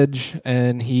on edge,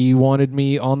 and he wanted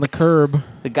me on the curb.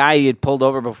 The guy you had pulled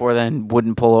over before then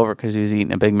wouldn't pull over because he was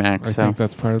eating a Big Mac. I think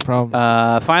that's part of the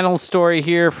problem. Final story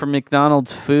here from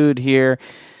McDonald's food here.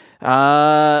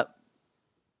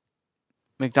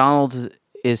 McDonald's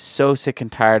is so sick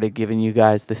and tired of giving you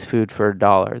guys this food for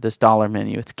 $1, this dollar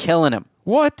menu. It's killing them.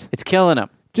 What? It's killing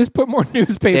them. Just put more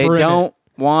newspaper in it. They don't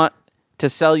want to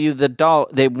sell you the dollar.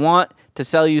 They want to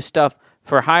sell you stuff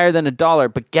for higher than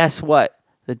 $1, but guess what?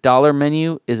 The dollar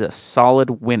menu is a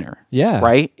solid winner. Yeah.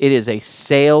 Right? It is a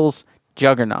sales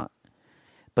juggernaut.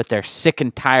 But they're sick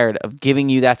and tired of giving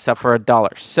you that stuff for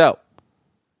 $1. So,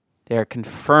 they're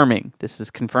confirming, this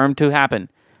is confirmed to happen,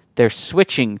 they're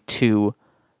switching to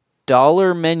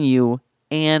dollar menu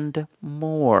and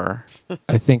more.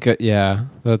 I think,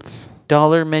 that's...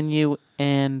 Dollar menu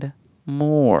and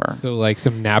more. So like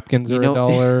some napkins are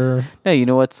 $1. No, you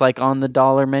know what's like on the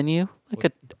dollar menu?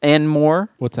 And more.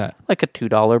 What's that? Like a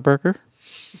 $2 burger.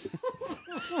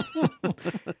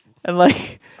 And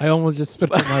like... I almost just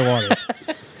spit out my water.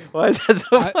 Why is that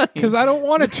so funny? Because I don't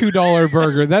want a $2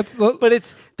 burger.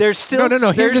 But there's still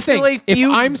no. Here's the still thing. a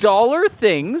few dollar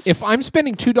things. If I'm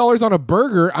spending $2 on a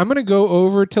burger, I'm gonna go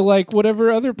over to like whatever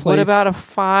other place. What about a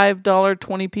 $5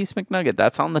 20-piece McNugget?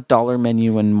 That's on the dollar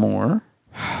menu and more.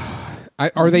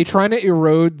 Are they trying to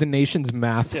erode the nation's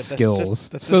math skills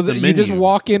that's so that you just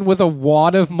walk in with a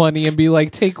wad of money and be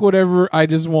like, take whatever I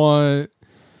just want?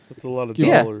 That's a lot of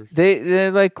dollars.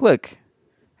 They're like, look,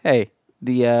 hey.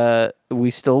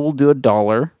 We still will do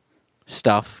 $1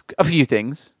 stuff, a few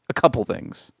things, a couple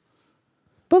things.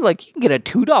 But like you can get a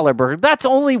 $2 burger. That's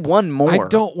only one more. I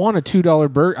don't want a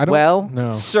 $2 burger.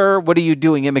 No. Sir, what are you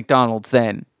doing at McDonald's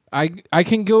then? I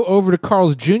can go over to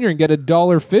Carl's Jr. and get a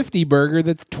 $1.50 burger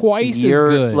that's twice as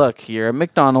good. Look, you're at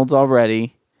McDonald's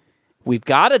already. We've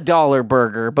got a $1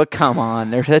 burger, but come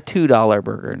on, there's a $2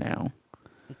 burger now.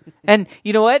 And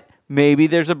you know what? Maybe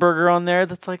there's a burger on there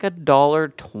that's like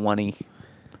 $1.20.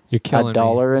 You're killing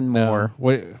 $1 me. and more.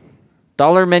 Wait.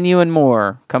 Dollar menu and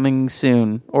more coming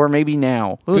soon, or maybe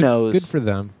now. Who knows? Good for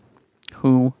them.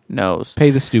 Who knows?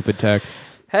 Pay the stupid tax.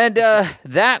 And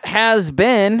that has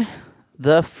been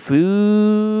the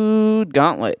Food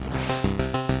Gauntlet.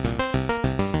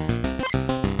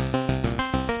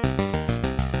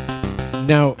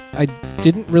 Now, I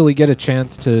didn't really get a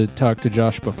chance to talk to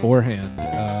Josh beforehand.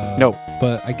 No.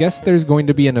 But I guess there's going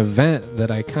to be an event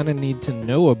that I kind of need to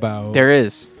know about. There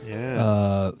is.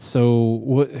 Yeah.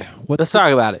 So let's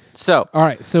talk about it. So, all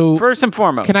right. So first and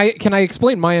foremost, can I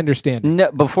explain my understanding?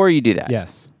 No, before you do that.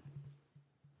 Yes.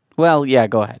 Well, yeah.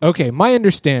 Go ahead. Okay, my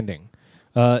understanding.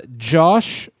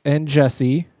 Josh and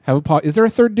Jesse have a pod. Is there a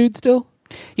third dude still?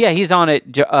 Yeah, he's on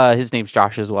it. His name's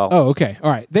Josh as well. Oh, okay.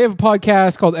 All right. They have a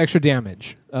podcast called Extra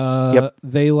Damage. Yep.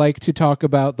 They like to talk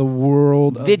about the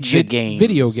world of video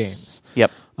games.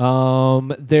 Yep.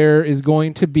 There is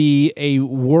going to be a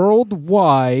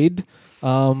worldwide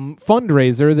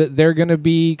fundraiser that they're going to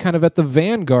be kind of at the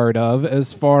vanguard of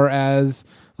as far as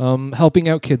helping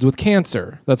out kids with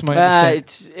cancer. That's my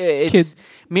understanding. It's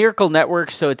Miracle Network,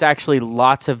 so it's actually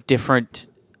lots of different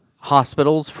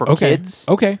hospitals for kids.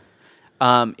 Okay.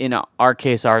 In our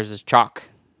case, ours is CHOC.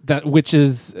 Which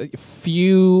is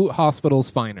few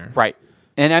hospitals finer. Right.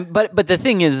 And but the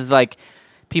thing is like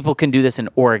people can do this in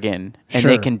Oregon and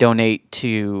they can donate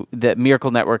to the Miracle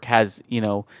Network has,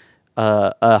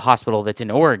 a hospital that's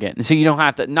in Oregon. So you don't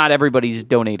have to not everybody's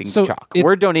donating to CHOC.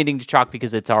 We're donating to CHOC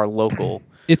because it's our local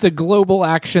It's a global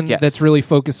action Yes. that's really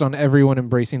focused on everyone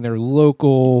embracing their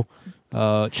local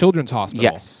children's hospital.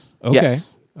 Yes. Okay.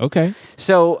 Yes. Okay.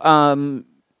 So,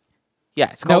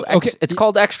 it's called it's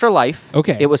called Extra Life.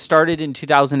 Okay. It was started in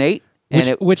 2008.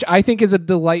 Which I think is a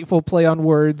delightful play on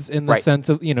words in the Right. sense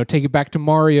of, take it back to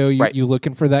Mario. You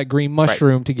looking for that green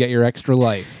mushroom to get your extra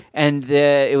life. And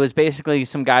it was basically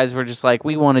some guys were just like,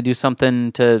 we want to do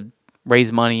something to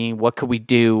raise money. What could we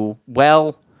do?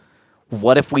 Well,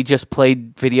 what if we just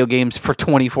played video games for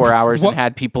 24 hours and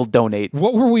had people donate?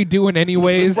 What were we doing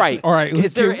anyways? Right. All right.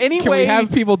 Is there any can way we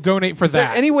have people donate for Is that?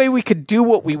 there any way we could do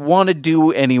what we want to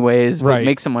do anyways, but Right.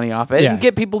 make some money off it Yeah. and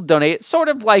get people to donate? Sort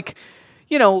of like,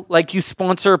 like you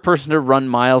sponsor a person to run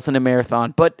miles in a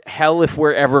marathon, but hell, if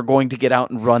we're ever going to get out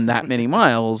and run that many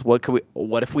miles,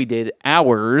 what if we did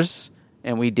hours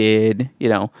and we did,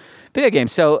 video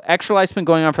games? So Extra Life's been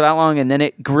going on for that long, and then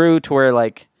it grew to where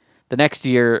like the next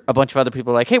year, a bunch of other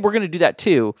people are like, hey, we're going to do that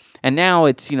too. And now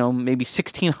it's, maybe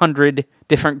 1,600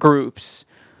 different groups.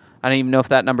 I don't even know if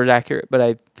that number is accurate, but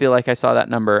I feel like I saw that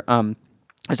number.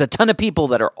 There's a ton of people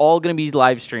that are all going to be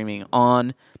live streaming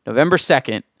on November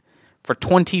 2nd for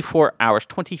 24 hours,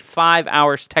 25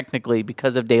 hours technically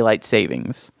because of daylight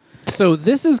savings. So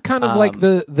this is kind of like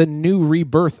the new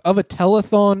rebirth of a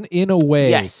telethon in a way.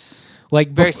 Yes.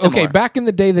 Like Very similar. Okay, back in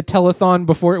the day, the telethon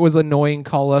before it was annoying,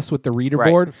 call us with the reader Right.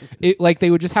 board. It like they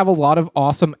would just have a lot of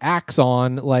awesome acts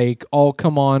on, like all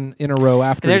come on in a row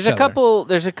after. There's each a other.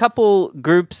 There's a couple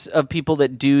groups of people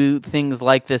that do things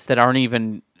like this that aren't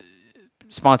even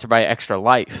sponsored by Extra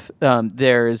Life.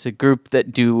 There is a group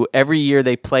that do every year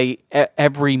they play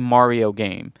every Mario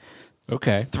game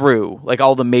Okay. through, like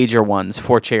all the major ones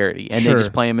for charity, and Sure. they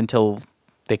just play them until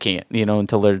they can't,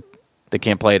 until they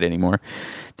can't play it anymore.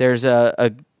 There's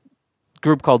a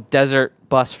group called Desert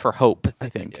Bus for Hope, I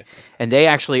think, and they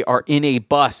actually are in a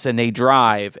bus and they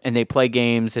drive and they play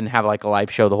games and have like a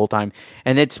live show the whole time.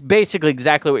 And it's basically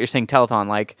exactly what you're saying, telethon.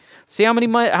 Like, see how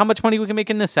much money we can make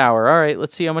in this hour. All right,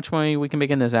 let's see how much money we can make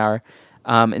in this hour.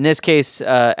 In this case,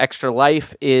 Extra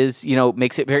Life is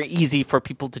makes it very easy for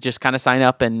people to just kind of sign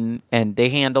up and they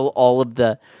handle all of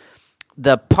the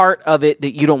part of it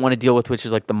that you don't want to deal with, which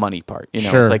is like the money part.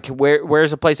 Sure. It's like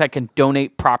where's a place I can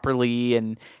donate properly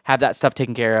and have that stuff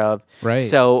taken care of. Right.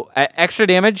 So Extra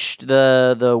Damage,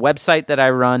 the website that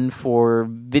I run for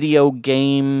video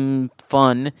game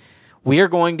fun, we are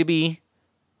going to be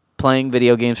playing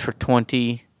video games for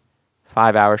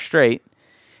 25 hours straight.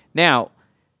 Now,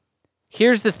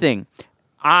 here's the thing.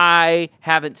 I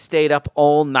haven't stayed up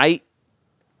all night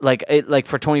like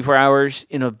for 24 hours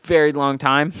in a very long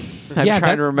time. I'm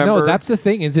trying to remember. No, that's the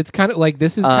thing. Is it's kind of like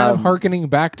this is kind of harkening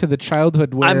back to the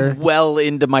childhood where I'm well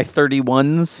into my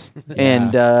 31s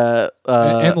and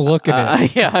looking at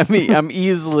it. yeah,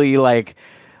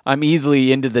 I'm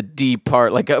easily into the deep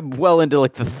part, like well into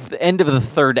like the end of the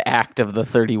third act of the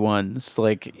 31s.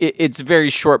 Like it's very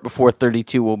short before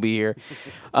 32 will be here,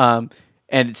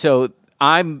 and so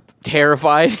I'm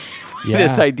terrified.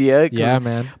 This idea. Yeah,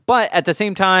 man. But at the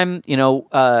same time,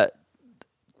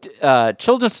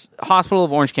 Children's Hospital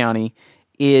of Orange County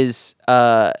is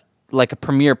like a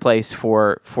premier place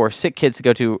for sick kids to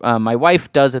go to. My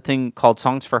wife does a thing called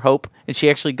Songs for Hope, and she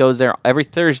actually goes there every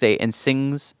Thursday and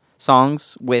sings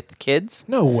songs with kids.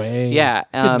 No way. Yeah,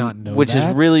 Did not know which that.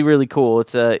 is really, really cool.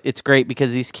 It's great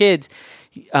because these kids,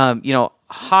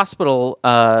 hospital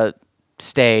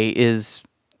stay is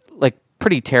like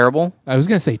pretty terrible. I was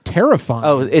gonna say terrifying.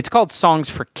 Oh, it's called Songs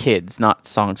for Kids, not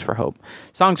Songs for Hope.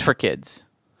 Songs for Kids.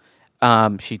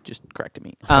 She just corrected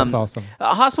me. That's awesome.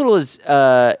 A hospital is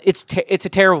it's a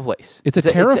terrible place. It's a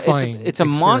terrifying It's a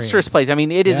monstrous experience. place. I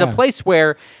mean, it is a Yeah. place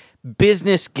where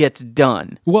business gets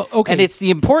done. Well, okay. And it's the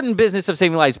important business of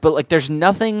saving lives, but like there's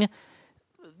nothing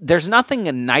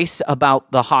nice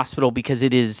about the hospital because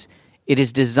it is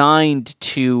designed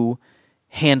to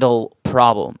handle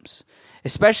problems.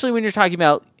 Especially when you're talking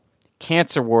about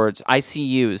cancer wards,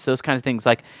 ICUs, those kinds of things.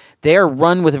 Like they are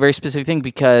run with a very specific thing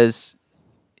because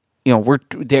we're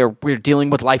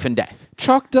dealing with life and death.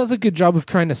 Chalk does a good job of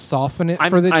trying to soften it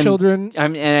for the children.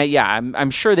 I'm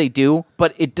sure they do,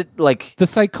 but The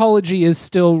psychology is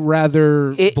still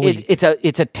rather bleak.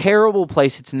 it's a terrible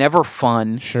place. It's never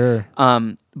fun. Sure.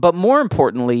 But more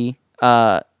importantly,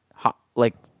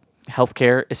 like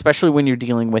healthcare, especially when you're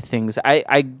dealing with things.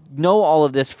 I know all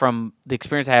of this from the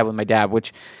experience I had with my dad,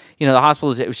 which, the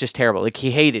hospital, it was just terrible. Like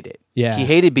he hated it. Yeah. He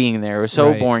hated being there. It was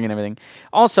so Right. boring and everything.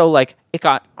 Also, like it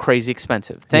got crazy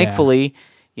expensive. Thankfully,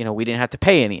 we didn't have to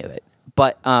pay any of it.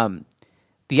 But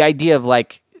the idea of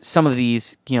like some of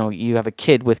these, you have a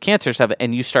kid with cancer stuff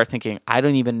and you start thinking, I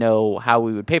don't even know how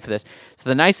we would pay for this. So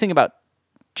the nice thing about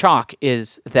Chalk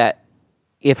is that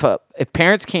if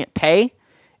parents can't pay,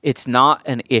 it's not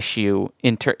an issue.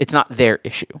 It's not their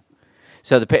issue.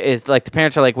 So it's like the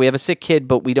parents are like, we have a sick kid,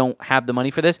 but we don't have the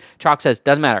money for this. Chalk says,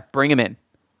 doesn't matter. Bring him in.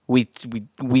 We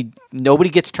nobody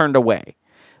gets turned away.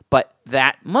 But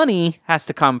that money has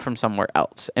to come from somewhere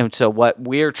else. And so what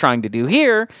we're trying to do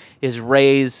here is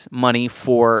raise money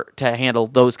to handle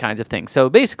those kinds of things. So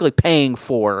basically paying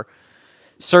for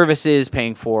services,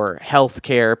 paying for health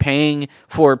care, paying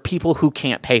for people who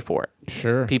can't pay for it.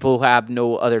 Sure. People who have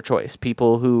no other choice.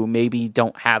 People who maybe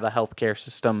don't have a healthcare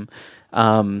system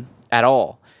at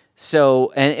all.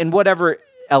 So, and whatever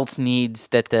else needs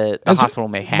that the hospital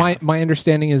may have. My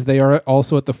understanding is they are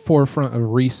also at the forefront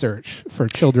of research for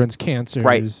children's cancers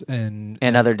right. and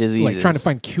other diseases. Like trying to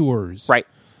find cures. Right.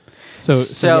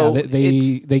 So yeah,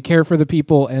 they care for the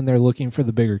people and they're looking for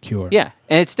the bigger cure. Yeah,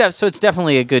 and it's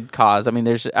definitely a good cause. I mean,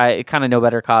 I kind of know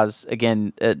better cause.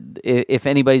 Again, if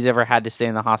anybody's ever had to stay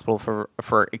in the hospital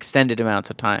for extended amounts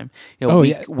of time,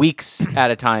 weeks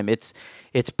at a time, it's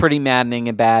pretty maddening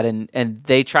and bad. And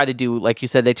they try to do, like you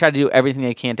said, they try to do everything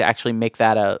they can to actually make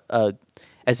that a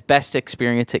as best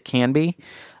experience it can be.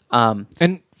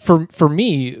 And for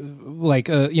me, like,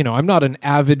 I'm not an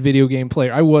avid video game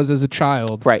player. I was as a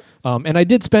child. Right. And I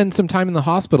did spend some time in the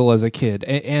hospital as a kid.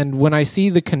 And when I see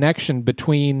the connection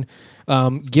between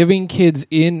giving kids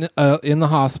in the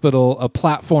hospital a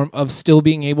platform of still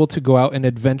being able to go out and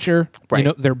adventure,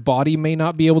 right. Their body may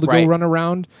not be able to right. go run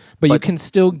around, but you can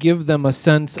still give them a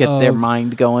sense get their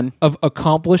mind going, of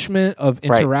accomplishment, of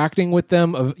interacting right. with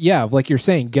them, like you're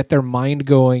saying, get their mind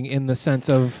going in the sense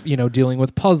of, dealing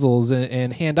with puzzles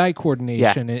and hand-eye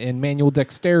coordination and manual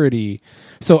dexterity.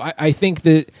 So I think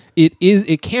that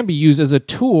it can be used as a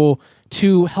tool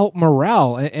to help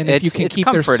morale, and if you can keep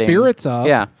comforting. Their spirits up.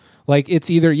 Yeah. Like, it's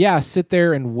either, sit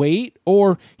there and wait,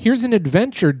 or here's an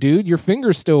adventure, dude. Your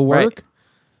fingers still work. Right.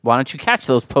 Why don't you catch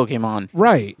those Pokemon?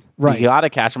 Right. You got to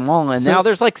catch them all. And now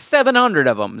there's like 700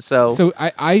 of them. So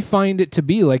I find it to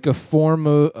be like a form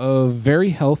of very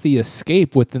healthy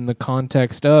escape within the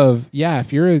context of,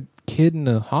 if you're a kid in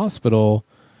a hospital,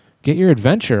 get your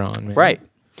adventure on, man. Right.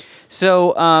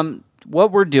 So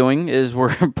what we're doing is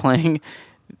we're playing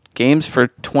games for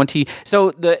 20.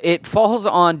 So it falls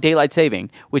on daylight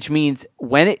saving, which means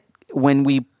when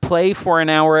we play for an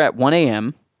hour at 1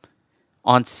 a.m.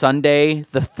 on Sunday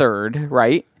the 3rd,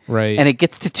 right? Right. And it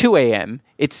gets to 2 a.m.,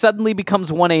 it suddenly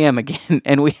becomes 1 a.m. again,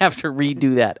 and we have to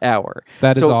redo that hour.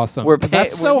 That is awesome.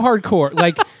 That's so hardcore.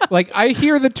 Like I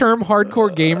hear the term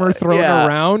hardcore gamer thrown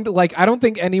around. Like, I don't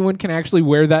think anyone can actually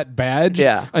wear that badge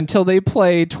until they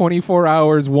play 24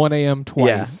 hours, 1 a.m.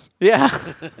 twice. Yeah.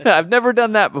 I've never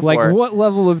done that before. Like, what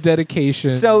level of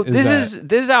dedication So this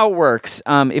is how it works.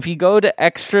 If you go to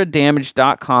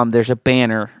extradamage.com, there's a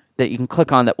banner that you can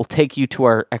click on that will take you to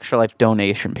our Extra Life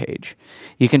donation page.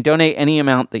 You can donate any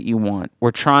amount that you want.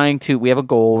 We have a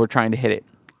goal, we're trying to hit it.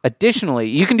 Additionally,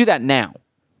 you can do that now.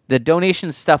 The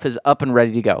donation stuff is up and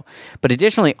ready to go. But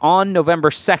additionally, on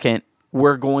November 2nd,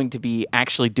 we're going to be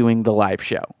actually doing the live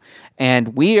show. And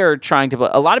we are trying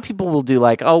to, a lot of people will do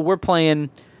like, we're playing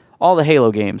all the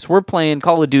Halo games. We're playing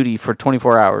Call of Duty for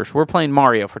 24 hours. We're playing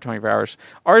Mario for 24 hours.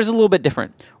 Ours is a little bit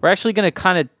different. We're actually going to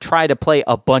kind of try to play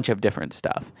a bunch of different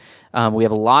stuff. We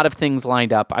have a lot of things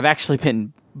lined up. I've actually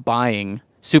been buying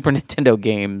Super Nintendo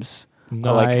games.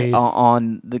 Nice.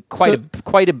 On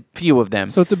quite a few of them.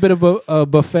 So it's a bit of a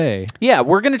buffet. Yeah,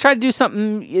 we're going to try to do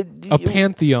something. A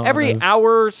pantheon. Every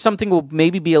hour, something will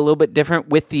maybe be a little bit different,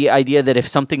 with the idea that if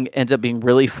something ends up being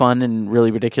really fun and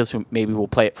really ridiculous, maybe we'll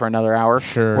play it for another hour.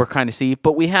 Sure. We're kind of see.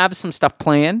 But we have some stuff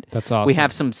planned. That's awesome. We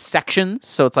have some sections.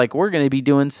 So it's like we're going to be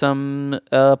doing some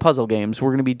puzzle games.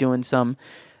 We're going to be doing some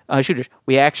shooters.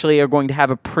 We actually are going to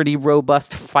have a pretty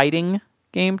robust fighting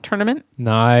game tournament.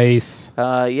 Nice.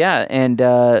 And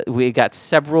we got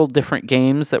several different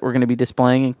games that we're going to be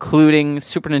displaying, including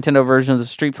Super Nintendo versions of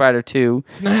Street Fighter 2,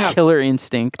 Snap. Killer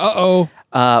Instinct,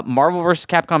 Marvel vs.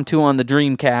 Capcom 2 on the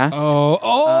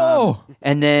Dreamcast.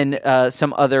 And then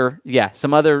some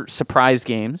other surprise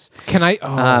games. Can I?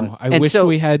 I wish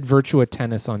we had Virtua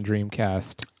Tennis on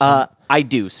Dreamcast. I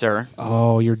do, sir.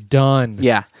 Oh, you're done.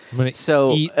 Yeah. I'm going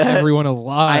to eat everyone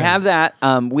alive. I have that.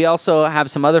 We also have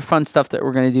some other fun stuff that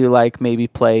we're going to do, like maybe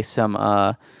play some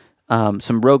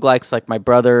roguelikes. Like my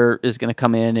brother is going to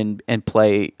come in and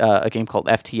play a game called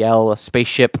FTL, a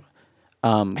spaceship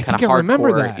kind of hardcore. I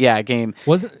remember that. Yeah, game.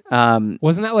 Wasn't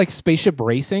that like spaceship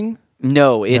racing?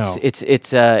 No,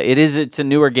 it's a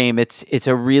newer game. It's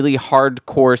a really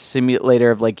hardcore simulator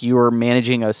of like you're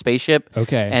managing a spaceship.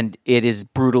 Okay. And it is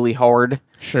brutally hard.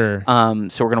 Sure.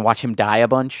 So we're gonna watch him die a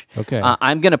bunch. Okay.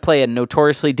 I'm gonna play a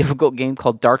notoriously difficult game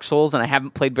called Dark Souls, and I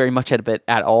haven't played very much of it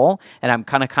at all. And I'm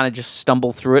kind of just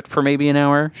stumble through it for maybe an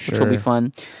hour, which will be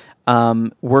fun.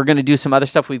 We're going to do some other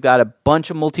stuff. We've got a bunch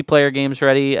of multiplayer games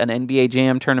ready, an NBA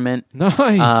Jam tournament.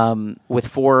 Nice. With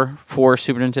four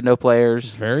Super Nintendo players.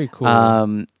 Very cool.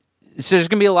 So there's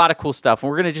going to be a lot of cool stuff, and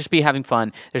we're going to just be having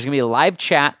fun. There's going to be a live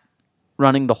chat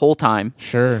running the whole time.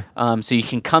 Sure. So you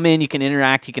can come in, you can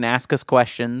interact, you can ask us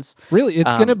questions. Really,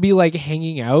 it's going to be like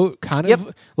hanging out, kind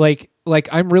of like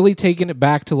I'm really taking it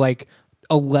back to like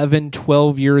 11,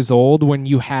 12 years old when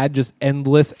you had just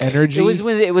endless energy.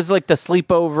 It was like the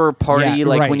sleepover party,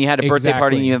 when you had a birthday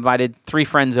party and you invited 3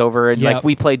 friends over, and like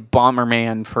we played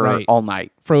Bomberman for all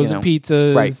night. Frozen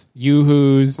pizzas,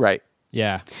 Yoo-hoos. Right.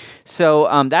 Yeah. So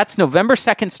that's November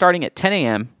 2nd starting at 10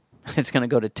 a.m. It's going to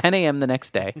go to 10 a.m. the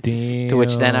next day. Damn. To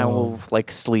which then I will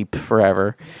sleep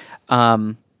forever.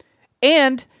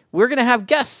 And we're going to have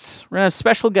guests. We're going to have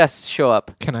special guests show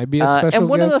up. Can I be a special guest? And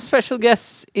one of those special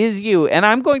guests is you. And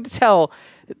I'm going to tell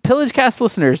Pillagecast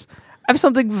listeners, I have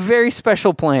something very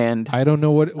special planned. I don't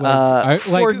know what.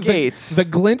 For Gates. The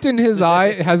glint in his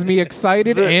eye has me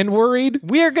excited and worried.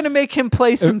 We are going to make him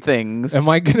play some things. Am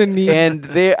I going to need... And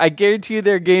I guarantee you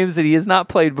there are games that he has not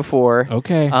played before.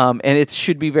 Okay. And it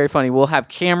should be very funny. We'll have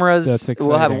cameras. That's exciting.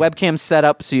 We'll have a webcam set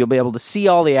up so you'll be able to see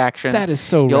all the action. That is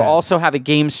so You'll rad. also have a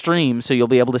game stream so you'll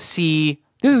be able to see...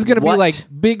 This is going to be like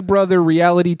Big Brother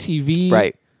reality TV.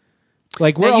 Right.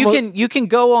 Like you can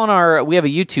go on we have a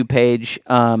YouTube page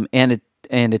and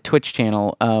a Twitch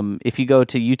channel. If you go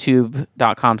to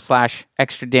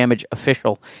youtube.com/extra damage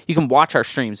official, you can watch our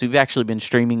streams. We've actually been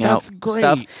streaming out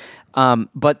stuff.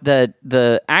 But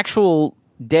the actual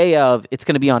day of, it's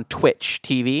going to be on Twitch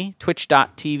TV,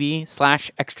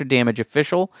 twitch.tv/extra damage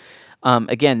official.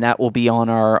 Again, that will be on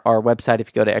our website if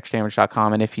you go to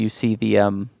extradamage.com, and if you see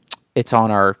it's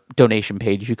on our donation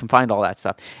page. You can find all that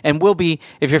stuff. And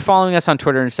if you're following us on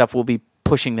Twitter and stuff, we'll be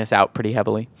pushing this out pretty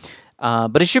heavily.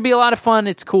 But it should be a lot of fun.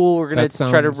 It's cool. We're going to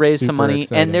try to raise some money.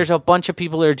 Exciting. And there's a bunch of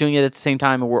people that are doing it at the same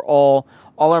time, and we're all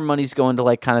our money's going to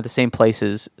like kind of the same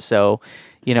places. So,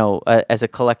 as a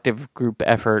collective group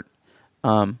effort.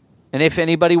 And if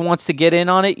anybody wants to get in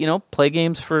on it, play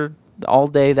games for all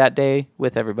day that day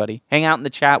with everybody. Hang out in the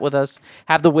chat with us.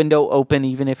 Have the window open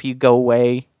even if you go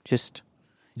away. Just...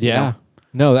 leave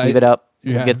it up.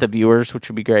 We'll get the viewers, which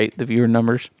would be great. The viewer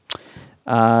numbers.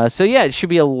 It should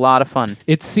be a lot of fun.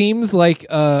 It seems like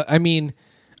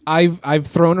I've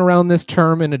thrown around this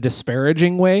term in a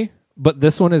disparaging way, but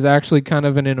this one is actually kind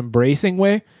of in an embracing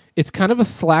way. It's kind of a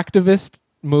slacktivist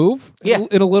move,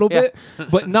 in a little bit,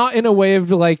 but not in a way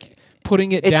of like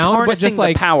putting it down, but just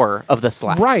like the power of the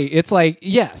Slack. Right. It's like,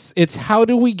 yes, it's how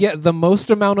do we get the most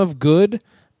amount of good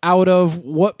out of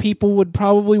what people would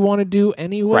probably want to do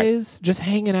anyways, just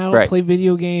hanging out, play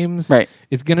video games. Right.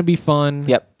 It's going to be fun.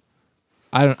 Yep.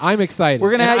 I'm excited.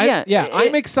 We're gonna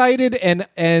I'm excited,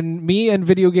 and me and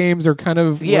video games are kind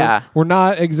of we're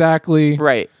not exactly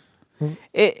right.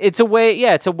 It's a way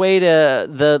to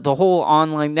the whole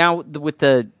online now with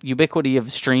the ubiquity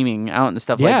of streaming out and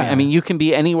stuff. Yeah. Like that. I mean, you can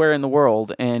be anywhere in the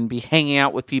world and be hanging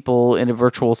out with people in a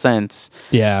virtual sense.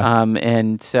 Yeah.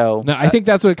 And so I think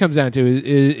that's what it comes down to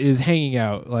is hanging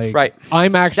out. Like, right.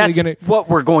 I'm actually what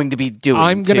we're going to be doing.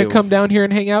 I'm gonna come down here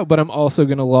and hang out, but I'm also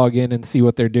gonna log in and see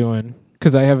what they're doing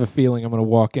because I have a feeling I'm gonna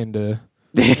walk into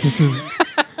this is.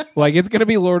 Like it's gonna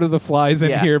be Lord of the Flies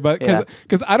in here, but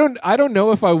because I don't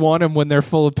know if I want them when they're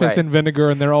full of piss and vinegar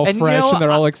and they're all fresh and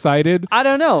they're all excited. I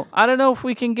don't know if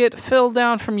we can get Phil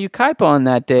down from Ukaipa on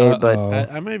that day,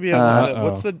 but I may be able to.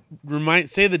 What's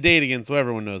say the date again so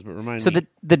everyone knows, but remind me. So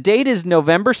the date is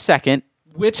November 2nd,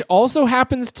 which also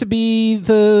happens to be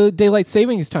the daylight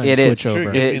savings time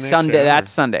switchover. It's Sunday. That's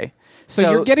Sunday. So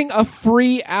you're getting a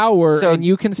free hour, and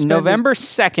you can spend November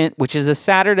 2nd, which is a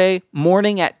Saturday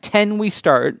morning at 10. We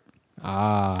start.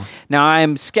 Now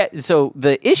I'm scared. So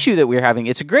the issue that we're having,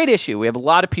 it's a great issue. We have a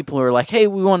lot of people who are like, "Hey,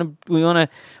 we want to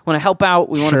help out.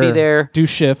 We want to be there. Do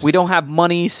shifts. We don't have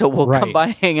money, so we'll come by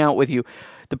and hang out with you."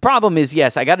 The problem is,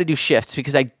 yes, I got to do shifts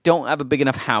because I don't have a big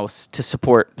enough house to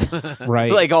support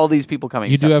like all these people coming.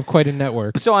 You do have quite a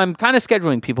network. So I'm kind of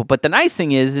scheduling people. But the nice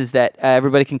thing is that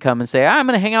everybody can come and say, I'm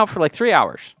going to hang out for like 3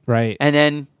 hours. Right. And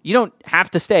then you don't have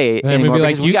to stay anymore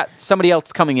because we got somebody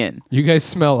else coming in. You guys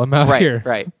smell. I'm out here.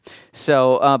 Right.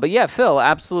 So, but yeah, Phil,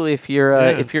 absolutely. If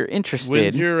you're interested.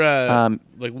 When's your,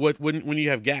 when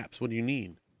you have gaps, what do you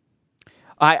need?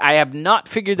 I have not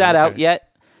figured that out yet.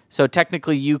 So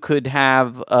technically, you could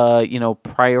have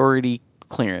priority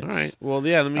clearance. All right. Well,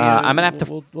 yeah. Let me. I'm gonna have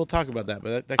to. We'll talk about that,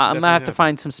 but that I'm gonna have to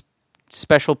find some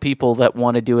special people that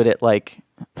want to do it at like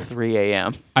 3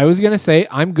 a.m. I was gonna say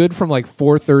I'm good from like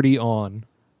 4:30 on.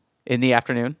 in the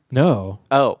afternoon. No.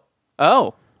 Oh.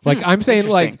 Like I'm saying,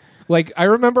 like I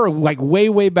remember, like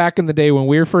way back in the day when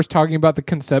we were first talking about the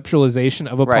conceptualization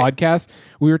of a Right. podcast.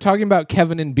 We were talking about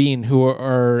Kevin and Bean, who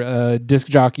are disc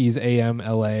jockeys, AM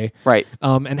LA, Right.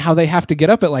 and how they have to get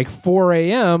up at like 4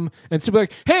 a.m. and so be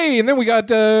like, hey, and then we got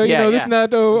this and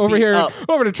that over Be here, up.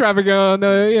 over to traffic on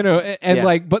the and Yeah.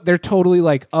 like, but they're totally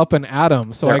like up and at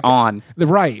 'em. So They're like on.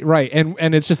 right,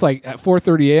 and it's just like at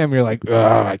 4:30 a.m. You're like, oh,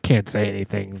 I can't say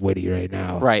anything witty right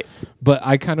now, Right. But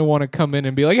I kind of want to come in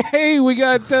and be like, hey, we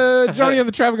got Johnny on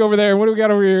the traffic over there. What do we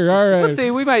got over here? All right. Let's see.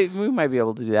 We might be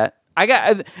able to do that.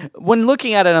 When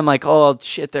looking at it, I'm like, oh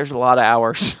shit, there's a lot of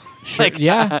hours. Sure. Like,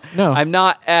 Yeah, no. I'm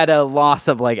not at a loss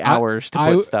of like hours to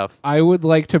put stuff. I would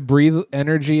like to breathe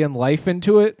energy and life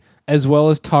into it, as well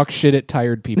as talk shit at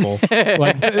tired people.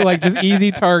 like just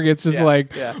easy targets, just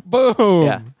boom.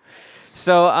 Yeah.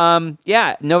 So,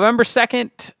 November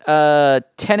 2nd,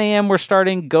 10 a.m. we're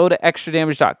starting. Go to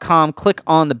extradamage.com. Click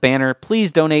on the banner.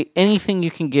 Please donate. Anything you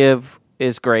can give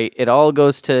is great. It all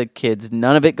goes to kids.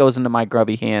 None of it goes into my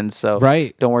grubby hands, so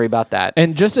don't worry about that.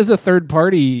 And just as a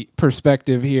third-party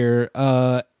perspective here,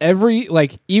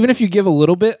 even if you give a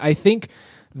little bit, I think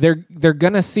they're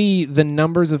gonna see the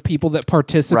numbers of people that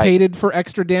participated for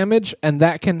Extra Damage, and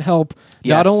that can help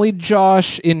not only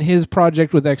Josh in his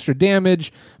project with Extra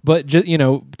Damage, but just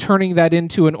turning that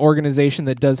into an organization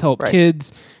that does help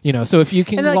kids. So if you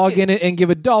can log in and give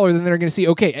 $1, then they're going to see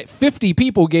 50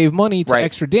 people gave money to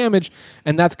Extra Damage,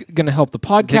 and that's going to help the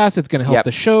podcast. It's going to help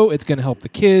the show. It's going to help the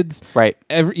kids. Right.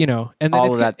 And then all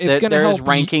it's of that. It's going to help There's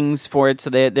rankings for it,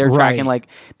 so they're tracking like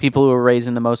people who are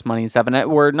raising the most money and stuff. And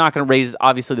we're not going to raise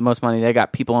obviously the most money. They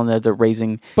got people on there that are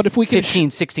raising, but if we can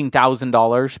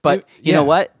 $16,000. But you know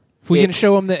what? If we can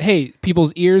show them that, hey,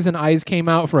 people's ears and eyes came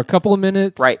out for a couple of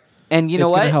minutes. Right. And you know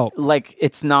what? Help. Like,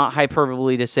 it's not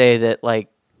hyperbole to say that, like,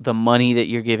 the money that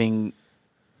you're giving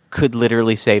could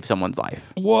literally save someone's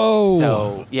life. Whoa.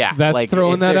 So, yeah. That's like,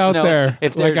 throwing that out there.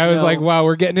 If I was like, wow,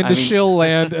 we're getting into shill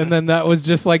land, and then that was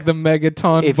just like the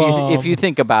megaton bomb. If you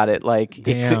think about it, like,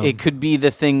 Damn. it could be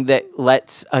the thing that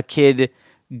lets a kid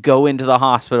go into the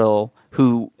hospital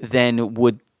who then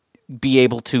would be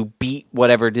able to beat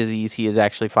whatever disease he is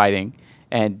actually fighting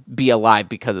and be alive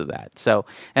because of that. So,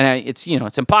 and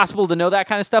it's impossible to know that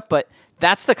kind of stuff, but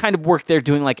that's the kind of work they're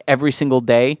doing like every single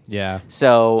day. Yeah.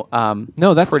 So,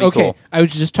 no, that's pretty okay. cool. I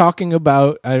was just talking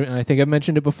about, and I think I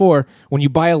mentioned it before, when you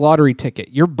buy a lottery ticket,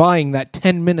 you're buying that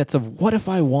 10 minutes of what if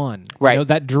I won? Right.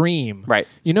 That dream. Right.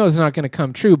 It's not going to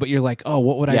come true, but you're like, oh,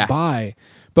 what would I buy?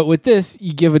 But with this,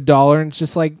 you give $1, and it's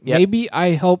just like, maybe I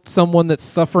helped someone that's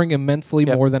suffering immensely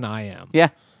more than I am. Yeah.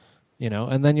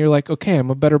 And then you're like, okay, I'm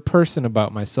a better person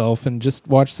about myself, and just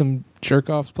watch some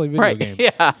jerk-offs play video games.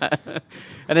 Yeah.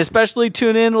 And especially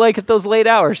tune in like at those late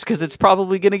hours, because it's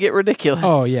probably going to get ridiculous.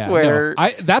 Oh, yeah.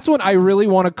 That's when I really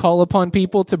want to call upon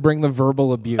people to bring the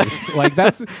verbal abuse. Like,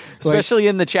 that's... especially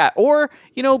in the chat. Or,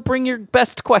 bring your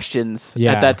best questions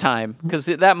at that time, because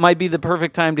that might be the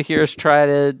perfect time to hear us try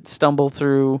to stumble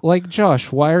through. Like,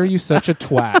 Josh, why are you such a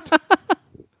twat?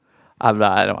 I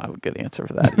don't have a good answer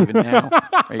for that even now.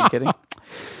 Are you kidding?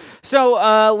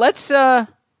 So let's.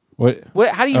 What?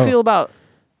 How do you feel about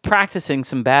practicing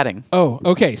some batting? Oh,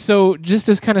 okay. So just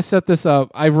to kind of set this up,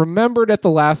 I remembered at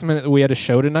the last minute that we had a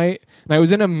show tonight, and I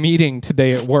was in a meeting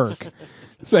today at work.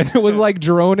 So it was like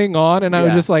droning on, and I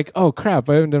was just like, "Oh crap,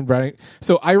 I haven't done batting."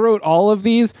 So I wrote all of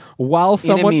these while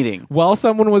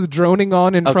someone was droning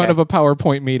on in front of a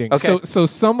PowerPoint meeting. Okay. So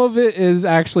some of it is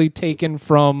actually taken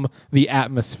from the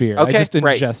atmosphere. Okay. I just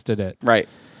ingested it. Right.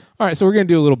 All right. So we're gonna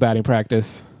do a little batting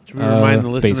practice. Should we remind the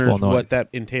listeners what that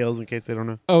entails in case they don't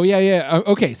know? Oh yeah.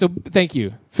 Okay. So thank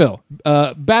you, Phil.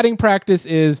 Batting practice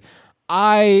is.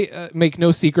 I make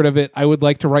no secret of it. I would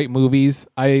like to write movies.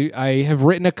 I have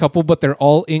written a couple, but they're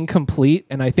all incomplete.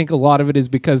 And I think a lot of it is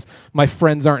because my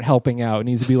friends aren't helping out. It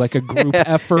needs to be like a group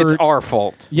effort. It's our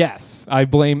fault. Yes. I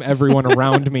blame everyone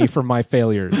around me for my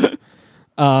failures.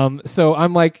 So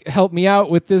I'm like, help me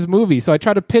out with this movie. So I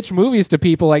try to pitch movies to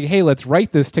people like, hey, let's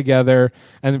write this together.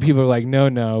 And then people are like,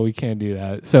 no, we can't do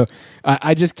that. So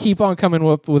I just keep on coming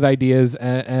up with ideas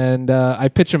and I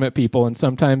pitch them at people. And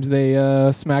sometimes they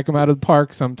smack them out of the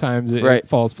park. Sometimes it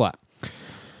falls flat.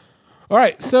 All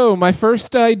right. So my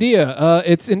first idea,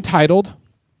 it's entitled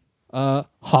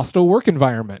Hostile Work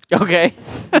Environment. Okay.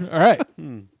 All right.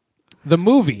 The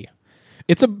movie.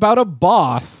 It's about a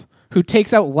boss who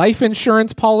takes out life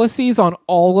insurance policies on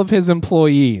all of his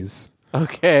employees.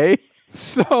 Okay.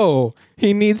 So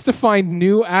he needs to find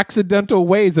new accidental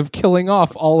ways of killing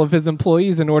off all of his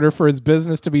employees in order for his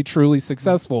business to be truly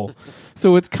successful.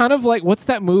 So it's kind of like, what's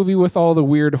that movie with all the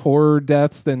weird horror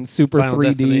deaths and super Final 3D?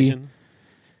 Destination.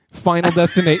 Final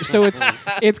Destination. So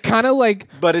it's kind of like,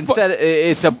 But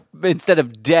instead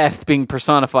of death being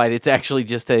personified, it's actually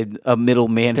just a middle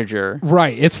manager.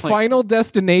 right. It's Final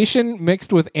Destination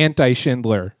mixed with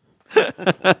Anti-Schindler.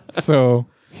 So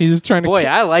he's just trying to. Boy,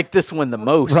 I like this one the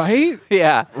most. Right?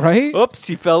 Yeah. Right? Oops,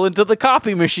 he fell into the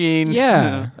copy machine.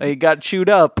 Yeah. He got chewed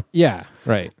up. Yeah.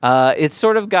 Right. It's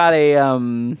sort of got a.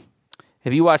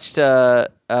 Have you watched?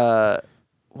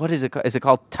 What is it? Is it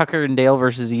called Tucker and Dale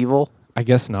versus Evil? I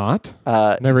guess not.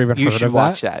 Never even heard of that. You should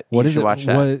watch that. What is you should it? watch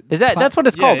that. What- Is that? That's what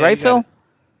it's called, yeah, right, you got Phil? it.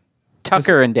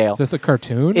 Tucker and Dale. Is this a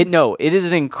cartoon? No, it is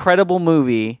an incredible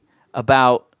movie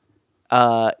about.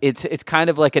 It's kind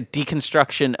of like a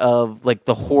deconstruction of like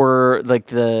the horror, like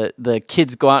the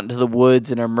kids go out into the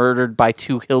woods and are murdered by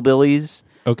two hillbillies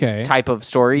okay. type of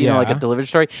story, you know, like a Yeah. delivered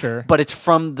story. Sure. But it's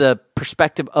from the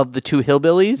perspective of the two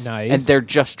hillbillies, Nice. and they're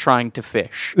just trying to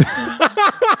fish.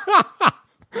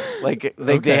 Like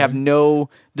they Okay. have no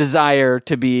desire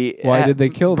to be. Why did they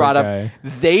kill brought that up? guy?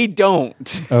 They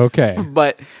don't. Okay.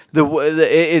 But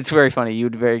it's very funny.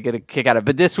 You'd very get a kick out of it.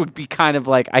 But this would be kind of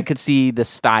like I could see the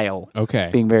style Okay.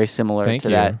 being very similar Thank to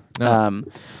you. that. No.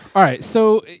 All right.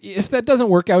 So if that doesn't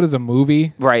work out as a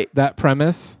movie, Right. that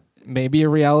premise, maybe a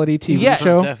reality TV Yeah.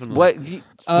 show. Definitely.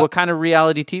 What kind of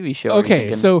reality TV show? are you Okay.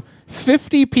 thinking? So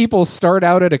 50 people start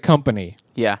out at a company.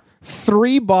 yeah.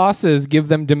 3 bosses give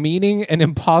them demeaning and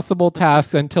impossible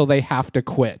tasks until they have to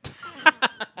quit.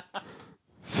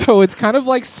 So it's kind of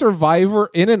like Survivor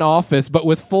in an office, but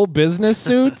with full business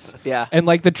suits. Yeah. And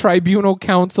like the tribunal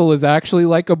council is actually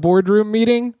like a boardroom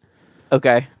meeting.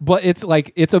 Okay. But it's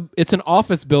like it's an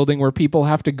office building where people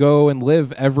have to go and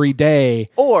live every day.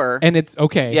 Or And it's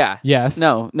okay. yeah. Yes.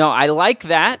 No. I like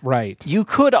that. Right. You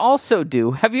could also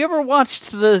do. Have you ever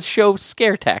watched the show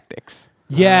Scare Tactics?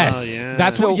 Yes. Oh, yeah.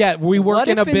 That's So what. Yeah, we work what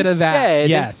in a if bit of that. instead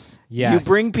Yes. Yes. You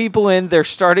bring people in, they're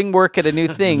starting work at a new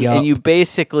thing, Yup. and you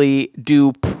basically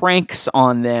do pranks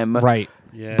on them. right.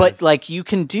 Yes. But like you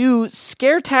can do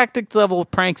scare tactics level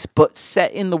pranks, but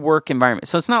set in the work environment.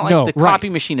 So it's not like No, the right. copy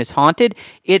machine is haunted.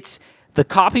 It's the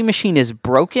copy machine is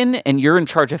broken, and you're in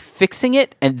charge of fixing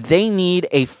it, and they need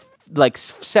a like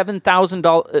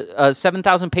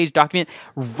 $7,000 page document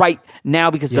right now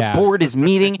because Yeah. the board is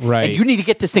meeting, Right. and you need to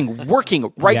get this thing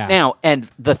working right Yeah. now. And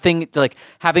the thing, like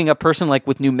having a person like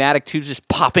with pneumatic tubes just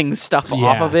popping stuff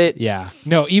off of it. Yeah.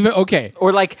 No, even okay.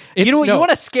 Or like It's- you know what no. you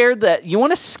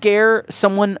want to scare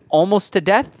someone almost to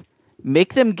death?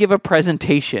 Make them give a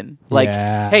presentation. Like,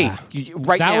 Yeah. hey,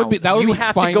 That now would be you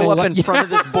have to go final up in front of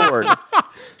this board,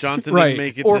 Johnson Right. didn't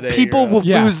make it or today. people will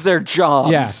Yeah. lose their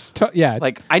jobs. Yeah. Yeah.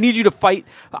 Like, I need you to fight.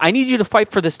 I need you to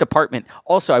fight for this department.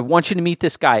 Also, I want you to meet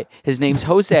this guy. His name's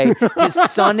Jose. His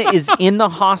son is in the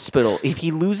hospital. If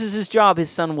he loses his job, his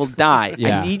son will die.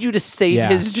 Yeah. I need you to save Yeah.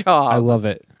 his job. I love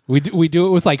it. We do it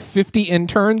with like 50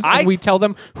 interns, I- and we tell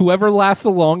them whoever lasts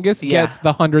the longest Yeah. gets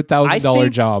the $100,000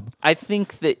 think- job. I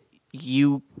think that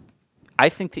you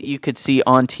could see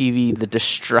on TV the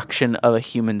destruction of a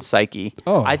human psyche.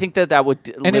 Oh. I think that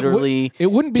would And literally it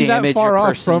wouldn't be that damage far a off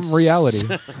person's- from reality.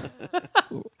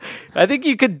 I think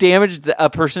you could damage a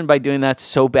person by doing that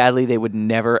so badly they would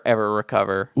never ever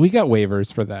recover. We got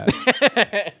waivers for that.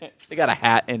 They got a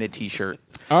hat and a t-shirt.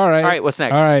 All right. All right, what's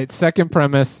next? All right. Second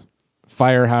premise: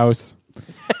 Firehouse.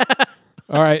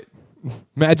 All right.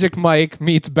 Magic Mike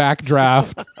meets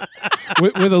Backdraft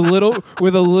with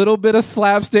a little bit of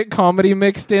slapstick comedy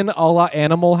mixed in, a la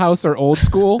Animal House or Old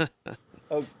School.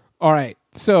 All right.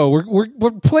 So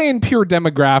we're playing pure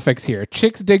demographics here.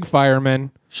 Chicks dig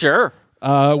firemen. Sure.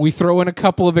 We throw in a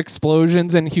couple of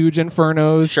explosions and huge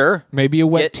infernos. Sure. Maybe a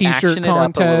wet Get t-shirt action it up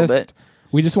a little bit. contest.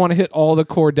 We just want to hit all the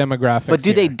core demographics. But do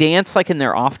here. they dance like in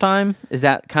their off time? Is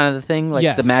that kind of the thing? Like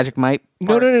Yes. the Magic Mike?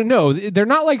 No. They're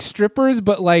not like strippers,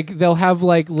 but like they'll have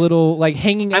like little like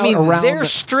hanging out I mean, around. they're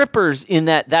strippers in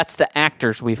that's the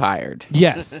actors we've hired.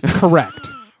 Yes, correct.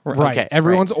 Right. Okay,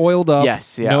 Everyone's oiled up.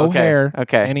 Yes, yeah, No okay, hair.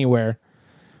 okay. Anywhere.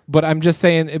 But I'm just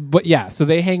saying. But yeah. So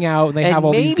they hang out and they And have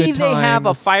all these maybe good times. they have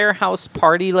a firehouse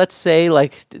party, let's say,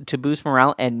 like to boost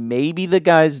morale, and maybe the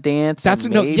guys dance. That's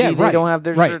and no. maybe Yeah. they Right. don't have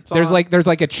their right. shirts There's on.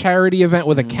 like a charity event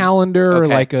with a calendar or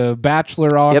Okay. like a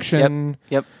bachelor auction.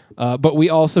 Yep. But we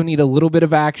also need a little bit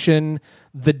of action.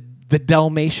 The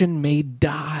Dalmatian may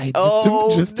die. Oh,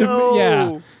 no.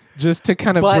 Yeah. just to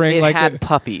kind of But bring it like had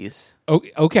puppies.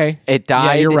 Okay. It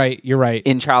died. Yeah, you're right.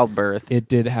 In childbirth. It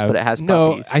did have, but it has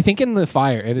no. puppies. I think in the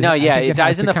fire. It it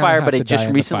dies in the fire, but it just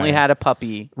recently had a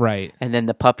puppy. Right. And then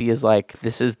the puppy is like,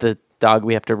 this is the dog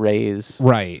we have to raise.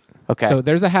 Right. Okay. So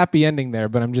there's a happy ending there,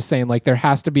 but I'm just saying, like, there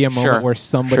has to be a moment where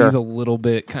somebody's a little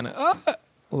bit kind of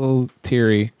a little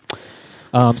teary.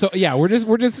 So yeah, we're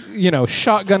just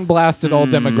shotgun blasted all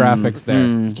demographics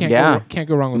there. Can't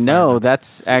go wrong with no. Fireman.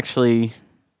 That's actually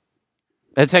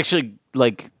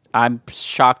like, I'm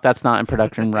shocked that's not in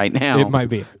production right now. It might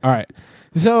be. All right.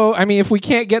 So I mean, if we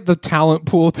can't get the talent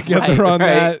pool together on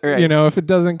that, if it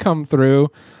doesn't come through,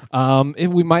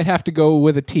 we might have to go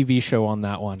with a TV show on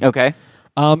that one. Okay.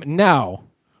 Now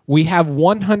we have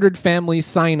 100 families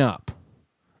sign up,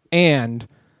 and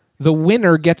the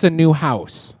winner gets a new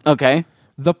house. Okay.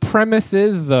 The premise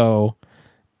is, though,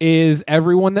 is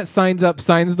everyone that signs up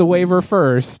signs the waiver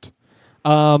first.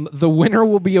 The winner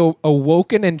will be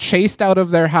awoken and chased out of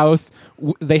their house.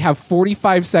 They have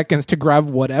 45 seconds to grab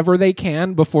whatever they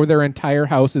can before their entire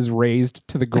house is razed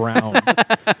to the ground.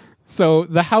 So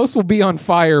the house will be on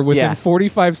fire within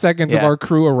 45 seconds of our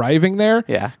crew arriving there.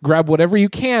 Yeah. Grab whatever you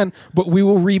can, but we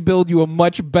will rebuild you a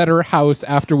much better house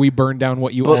after we burn down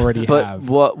what you already have.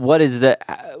 But what is the...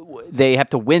 They have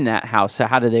to win that house. So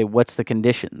how do they... What's the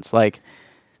conditions? Like,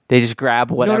 they just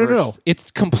grab whatever... No. It's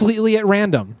completely at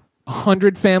random.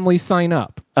 100 families sign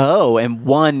up. Oh, and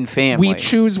one family. We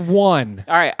choose one.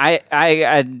 All right,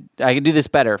 I can do this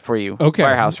better for you. Okay.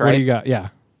 Firehouse, right? What do you got? Yeah.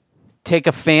 Take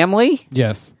a family.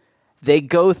 Yes. They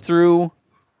go through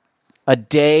a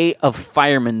day of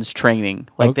fireman's training.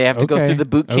 Like they have to go through the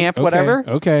boot camp, whatever.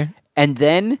 Okay. And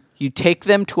then you take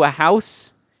them to a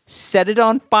house, set it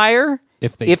on fire.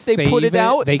 If they put it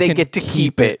out, they can get to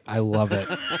keep it. I love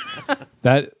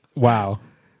it. Wow.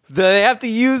 They have to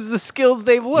use the skills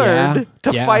they've learned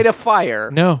to fight a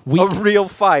fire. No, a real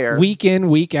fire. Week in,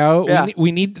 week out. Yeah.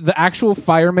 We need the actual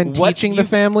firemen teaching the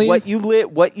families. What you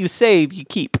lit, what you save, you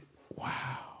keep.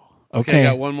 Okay, I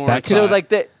got one more. So like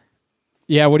that.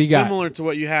 Yeah, what do you got? Similar to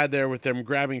what you had there with them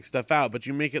grabbing stuff out, but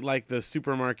you make it like the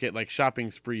supermarket, like shopping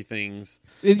spree things.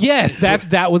 Yes,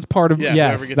 that was part of.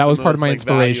 Yes, that was part of my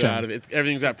inspiration. Out of it.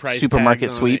 Everything's got price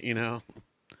Supermarket tags suite, on it,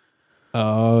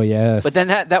 Oh yes, but then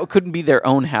that couldn't be their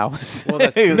own house. Well,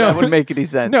 that wouldn't make any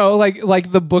sense. No,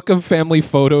 like the book of family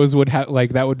photos would have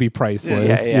that would be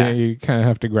priceless. Yeah. You kind of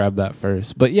have to grab that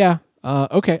first. But yeah,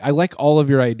 okay. I like all of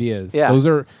your ideas. Yeah. Those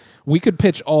are. We could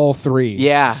pitch all three.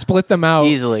 Yeah. Split them out.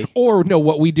 Easily. Or no,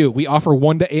 what we do, we offer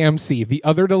one to AMC, the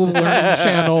other to the Learning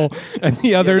Channel, and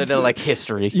the other to like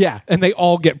history. Yeah, and they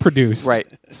all get produced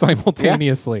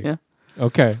simultaneously. Yeah.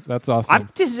 Okay, that's awesome.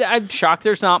 I'm shocked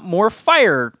there's not more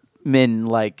firemen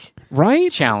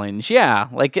challenge. Yeah.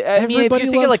 Like I mean, if you're Everybody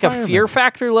thinking loves like firemen. a Fear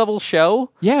Factor level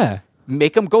show, Yeah.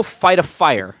 make them go fight a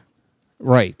fire.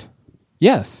 Right.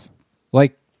 Yes.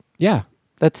 Like, yeah.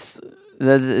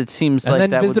 It seems And like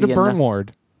then that visit a would be burn enough.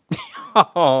 ward.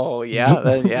 Oh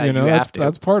yeah, you have to.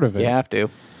 That's part of it. You have to.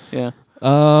 Yeah.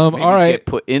 All right. Get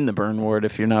put in the burn ward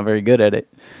if you're not very good at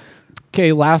it.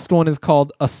 Okay, last one is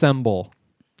called Assemble.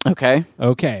 Okay.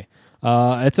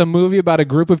 It's a movie about a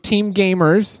group of team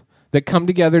gamers that come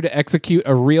together to execute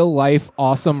a real-life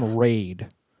awesome raid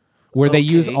where they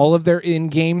use all of their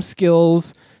in-game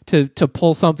skills to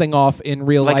pull something off in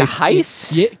real life. Like a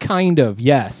heist? Yeah, kind of,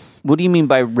 yes. What do you mean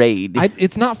by raid?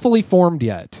 It's not fully formed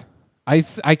yet. I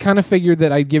kind of figured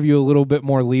that I'd give you a little bit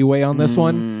more leeway on this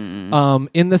one,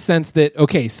 in the sense that,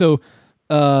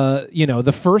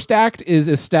 the first act is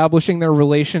establishing their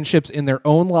relationships in their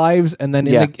own lives and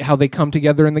then how they come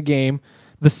together in the game.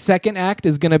 The second act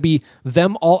is going to be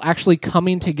them all actually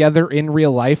coming together in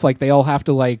real life. Like they all have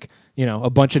to a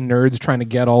bunch of nerds trying to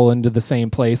get all into the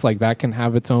same place. Like that can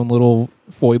have its own little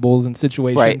foibles and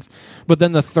situations. Right. But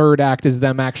then the third act is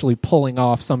them actually pulling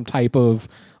off some type of,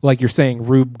 like you're saying,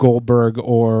 Rube Goldberg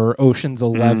or Ocean's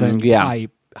 11 type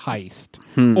heist.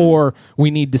 Or we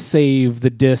need to save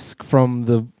the disc from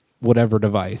the whatever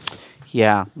device.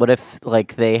 Yeah. What if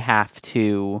they have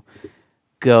to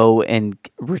go and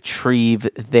retrieve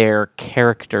their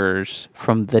characters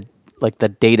from the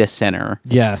data center?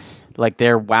 Yes. Like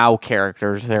their WoW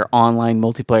characters, their online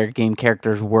multiplayer game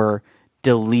characters were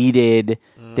deleted.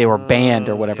 They were banned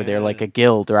or whatever. They're like a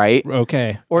guild, right?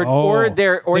 Okay. Or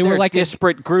they're like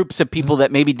disparate groups of people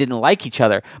that maybe didn't like each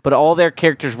other, but all their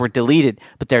characters were deleted.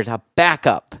 But there's a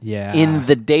backup in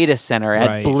the data center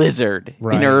at Blizzard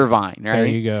in Irvine, right? There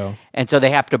you go. And so they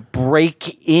have to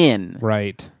break in.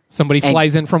 Right. Somebody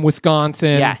flies in from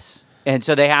Wisconsin. Yes. And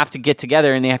so they have to get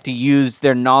together and they have to use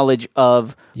their knowledge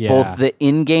of both the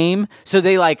in-game. So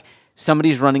they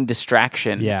somebody's running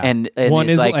distraction. Yeah. And One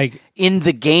is is like, like- in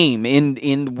the game,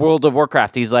 in World of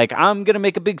Warcraft, he's like, I'm going to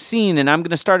make a big scene and I'm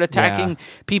going to start attacking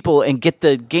people and get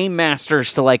the game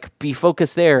masters to like be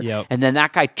focused there. Yep. And then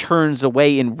that guy turns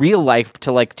away in real life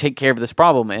to like take care of this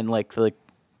problem. And like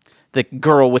the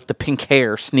girl with the pink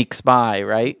hair sneaks by,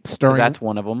 right? 'Cause that's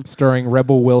one of them. Starring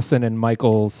Rebel Wilson and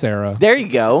Michael Cera. There you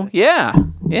go. Yeah.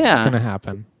 Yeah. It's going to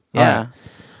happen. Yeah.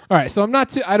 All right. So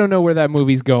I don't know where that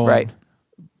movie's going. Right.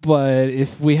 But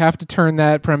if we have to turn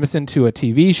that premise into a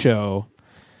TV show,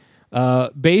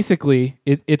 basically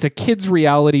it's a kids'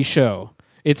 reality show.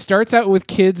 It starts out with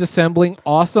kids assembling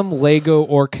awesome Lego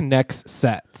or K'NEX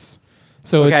sets.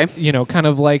 So it's, kind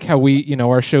of like how we,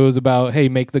 our shows about, hey,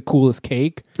 make the coolest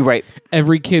cake. Right.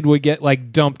 Every kid would get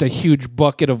like dumped a huge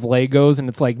bucket of Legos and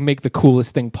it's like, make the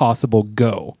coolest thing possible,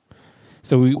 go.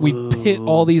 So we pit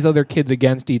all these other kids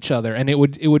against each other, and it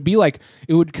would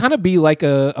kind of be like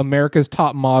a America's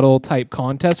Top Model type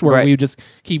contest where we would just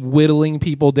keep whittling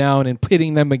people down and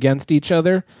pitting them against each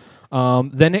other.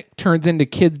 Then it turns into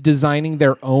kids designing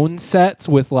their own sets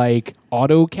with like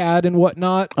AutoCAD and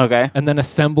whatnot. Okay. And then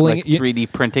assembling like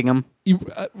 3D printing them.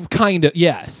 Kind of,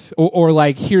 yes. Or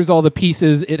like, here's all the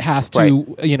pieces. It has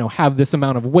to, have this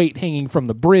amount of weight hanging from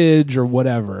the bridge or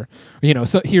whatever.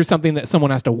 So here's something that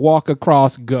someone has to walk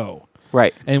across, go.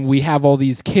 Right. And we have all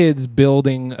these kids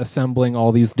assembling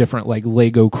all these different like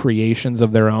Lego creations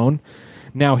of their own.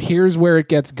 Now, here's where it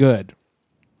gets good.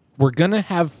 We're going to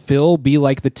have Phil be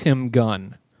like the Tim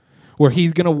Gunn, where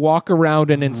he's going to walk around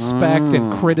and inspect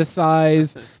and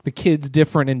criticize the kids'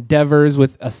 different endeavors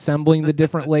with assembling the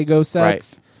different Lego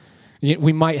sets. Right.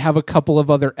 We might have a couple of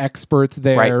other experts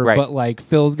there, but like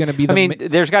Phil's going to be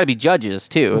there's got to be judges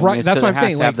too. Right, that's what I'm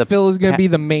saying. Like Phil is going to be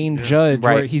the main judge,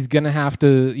 where he's going to have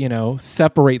to,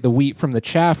 separate the wheat from the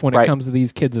chaff when it comes to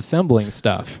these kids assembling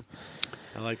stuff.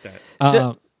 I like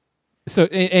that. So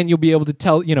and you'll be able to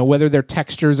tell, whether their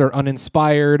textures are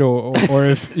uninspired or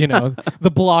if,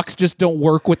 the blocks just don't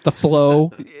work with the flow.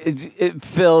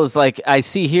 Phil is like, I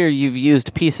see here you've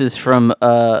used pieces from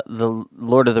the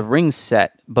Lord of the Rings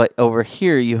set, but over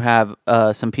here you have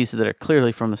some pieces that are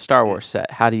clearly from the Star Wars set.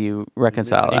 How do you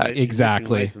reconcile that?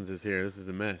 Exactly. Licenses here. This is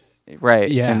a mess. Right.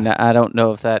 Yeah. And I don't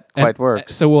know if that quite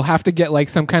works. So we'll have to get like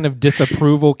some kind of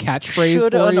disapproval catchphrase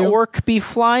Should for an orc be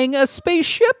flying a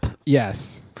spaceship?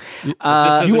 Yes. You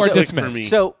are dismissed.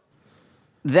 So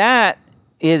that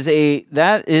is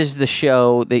the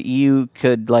show that you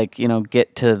could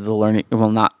get to the learning.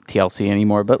 Well, not TLC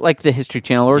anymore, but like the History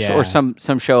Channel or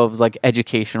some show of like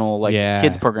educational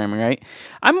kids programming. Right.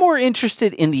 I'm more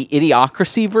interested in the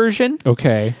Idiocracy version.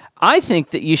 Okay. I think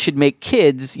that you should make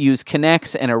kids use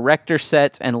K'NEX and Erector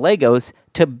sets and Legos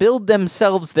to build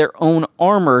themselves their own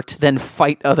armor to then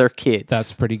fight other kids.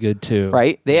 That's pretty good too.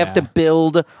 Right? They have to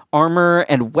build armor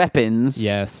and weapons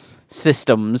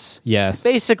systems. Yes.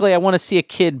 Basically, I want to see a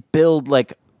kid build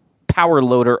like power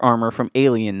loader armor from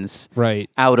Aliens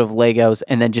out of Legos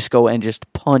and then just go and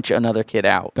just punch another kid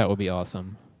out. That would be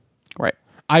awesome. Right.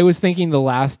 I was thinking the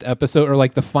last episode or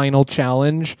like the final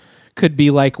challenge could be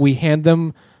like we hand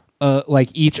them like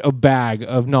each a bag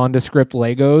of nondescript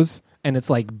Legos, and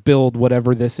it's like build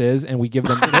whatever this is, and we give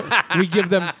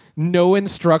them no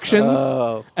instructions,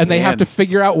 and they have to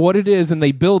figure out what it is, and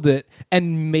they build it,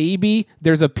 and maybe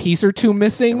there's a piece or two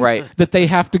missing, that they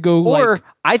have to go. Or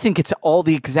I think it's all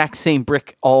the exact same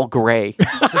brick, all gray.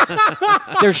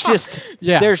 There's just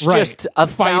just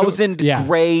 1,000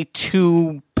 gray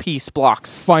 2-piece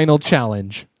blocks. Final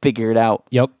challenge. Figure it out.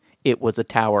 Yep. It was a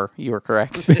tower. You were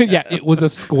correct. Yeah, it was a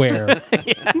square.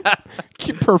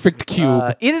 Perfect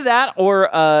cube. Either that or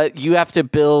you have to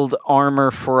build armor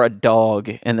for a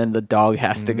dog, and then the dog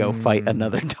has to go fight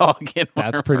another dog in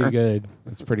That's armor. pretty good.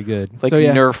 That's pretty good. Like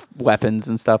Nerf weapons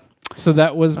and stuff. So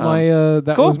that was my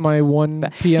was my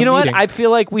 1 p.m. You know meeting. what? I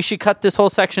feel like we should cut this whole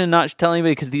section and not tell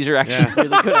anybody because these are actually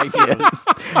really good ideas.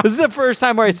 This is the first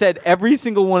time where I said every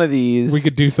single one of these we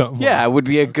could do something. Yeah, it would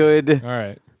be a good. All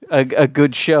right. A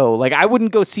good show. Like I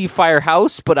wouldn't go see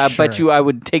Firehouse, but I bet you I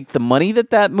would take the money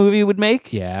that movie would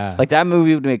make. Yeah, like that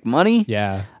movie would make money.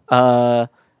 Yeah.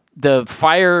 The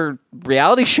fire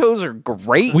reality shows are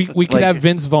great. We could have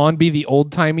Vince Vaughn be the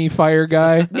old timey fire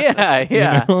guy. Yeah.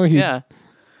 Yeah.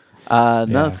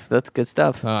 That's good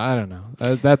stuff. I don't know.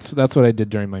 That's what I did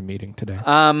during my meeting today.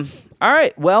 All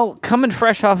right. Well, coming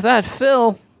fresh off that,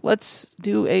 Phil, let's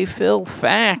do a Phil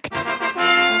fact.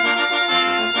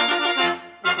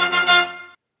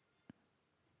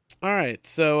 All right,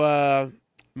 so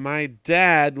my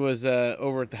dad was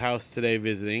over at the house today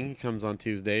visiting. He comes on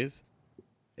Tuesdays.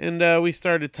 And we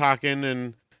started talking,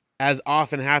 and as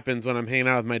often happens when I'm hanging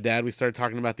out with my dad, we started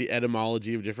talking about the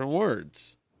etymology of different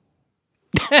words.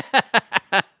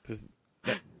 'Cause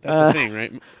that's the thing,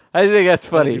 right? I think that's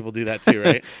Other funny. people do that too,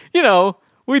 right?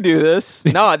 We do this.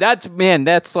 No, that's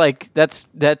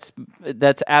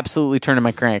absolutely turning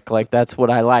my crank. Like, that's what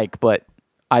I like, but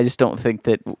I just don't think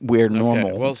that we're normal.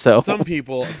 Okay. Well, so some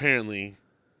people apparently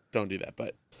don't do that,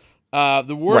 but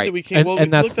the word Right. that we came,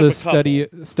 And that's the study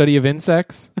of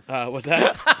insects. What's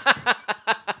that?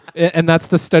 And that's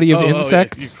the study of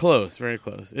insects. Yes, you're close, very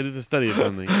close. It is a study of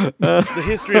something. The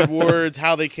history of words,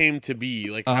 how they came to be,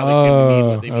 like how they came to mean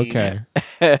what they mean. Okay.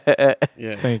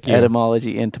 Yeah. Thank you.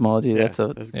 etymology, entomology. Yeah, That's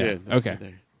that's good. That's Okay. good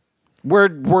there.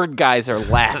 word guys are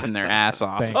laughing their ass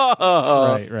off.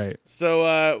 Thanks. Right.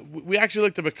 So we actually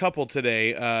looked up a couple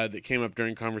today that came up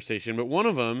during conversation, but one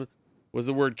of them was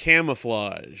the word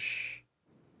camouflage.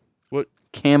 What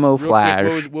Camouflage.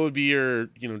 real quick, what would be your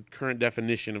current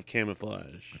definition of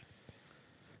camouflage?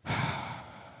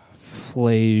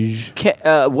 Flage.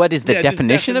 What is the Yeah, just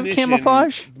definition of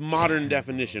camouflage? Modern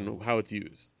definition, how it's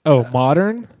used. Oh,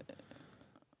 modern?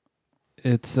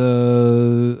 It's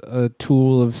a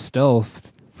tool of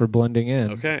stealth for blending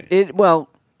in. Okay.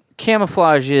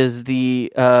 Camouflage is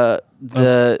the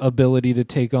ability to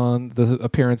take on the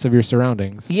appearance of your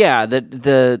surroundings. Yeah,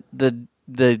 the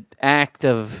act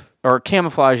of, or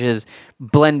camouflage is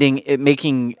blending,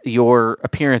 making your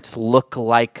appearance look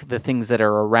like the things that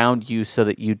are around you so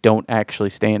that you don't actually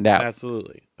stand out.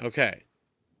 Absolutely. Okay.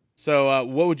 So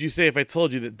what would you say if I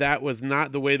told you that was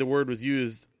not the way the word was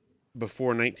used before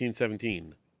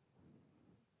 1917?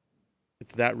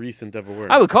 It's that recent of a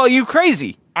word. I would call you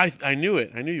crazy. I knew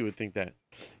it. I knew you would think that.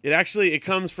 It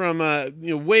comes from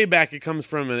way back. It comes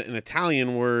from an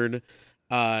Italian word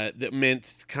that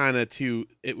meant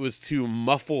it was to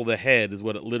muffle the head is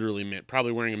what it literally meant.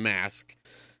 Probably wearing a mask,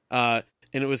 and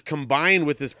it was combined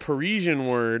with this Parisian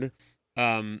word.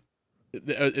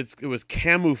 It was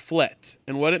camouflet,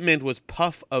 and what it meant was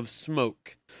puff of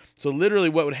smoke. So literally,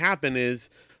 what would happen is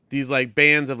these like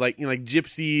bands of like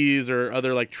gypsies or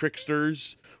other like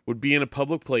tricksters would be in a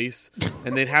public place,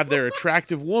 and they'd have their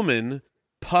attractive woman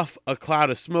puff a cloud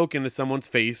of smoke into someone's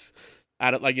face,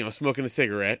 out of smoking a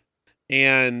cigarette,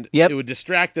 and it would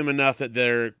distract them enough that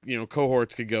their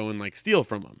cohorts could go and like steal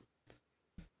from them.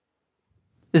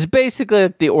 It's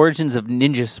basically the origins of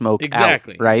ninja smoke.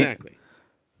 Exactly. Right. Exactly.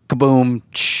 Kaboom.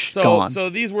 Gone. So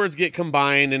these words get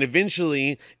combined, and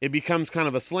eventually it becomes kind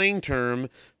of a slang term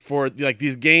for like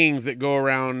these gangs that go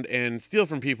around and steal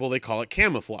from people. They call it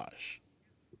camouflage.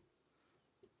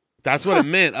 That's what it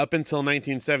meant up until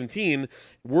 1917.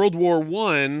 World War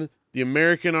I, the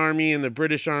American Army and the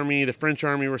British Army, the French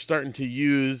Army were starting to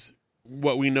use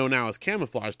what we know now as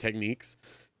camouflage techniques.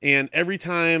 And every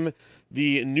time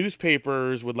the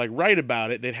newspapers would like write about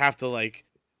it, they'd have to like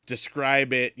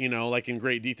describe it, like in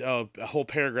great detail, a whole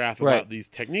paragraph about these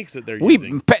techniques that they're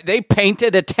using. They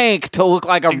painted a tank to look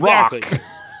like a rock.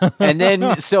 And then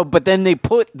but then they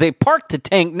parked the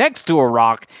tank next to a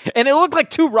rock, and it looked like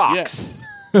two rocks. Yes.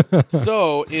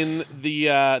 So in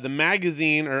the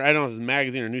magazine, or I don't know if it's a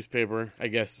magazine or newspaper, I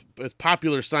guess it's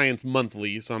Popular Science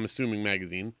Monthly, so I'm assuming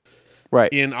magazine.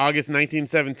 Right. In August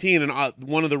 1917, and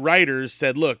one of the writers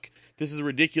said, "Look, this is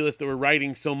ridiculous that we're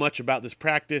writing so much about this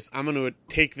practice. I'm going to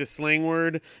take this slang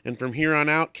word, and from here on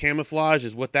out, camouflage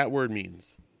is what that word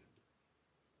means."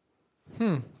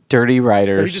 Dirty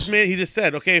writers. So he just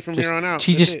said, "Okay, from here on out,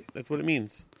 that's what it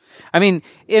means." I mean,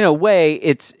 in a way,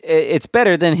 it's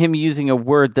better than him using a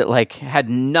word that like had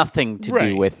nothing to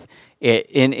do with it.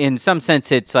 In some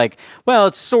sense, it's like, well,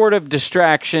 it's sort of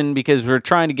distraction because we're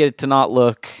trying to get it to not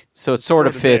look, so it sort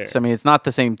of fits. There. I mean, it's not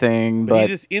the same thing, but he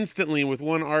just instantly, with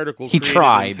one article, he created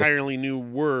tried an entirely new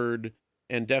word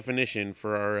and definition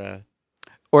for our.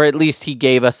 Or at least he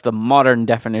gave us the modern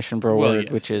definition for a word,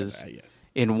 which is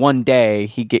in one day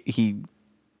he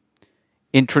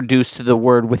introduced the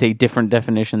word with a different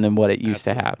definition than what it used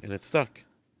to have, and it stuck.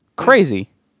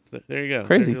 Crazy. There you go.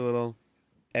 Crazy. There's your little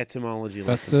etymology.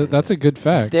 That's a good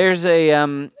fact. There's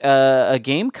a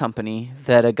game company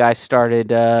that a guy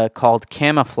started called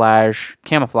Camouflage,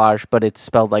 but it's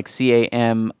spelled like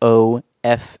CAMOFLAJ.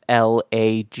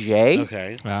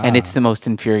 Okay. And it's the most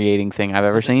infuriating thing I've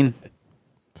ever seen.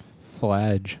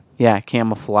 Flage. Yeah,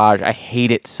 camouflage. I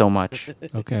hate it so much.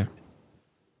 Okay.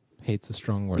 Hate's a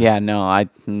strong word. Yeah, no,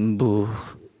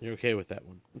 You're okay with that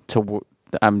one.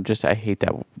 I hate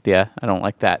that. Yeah, I don't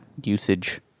like that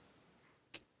usage.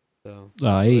 So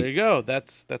there you go.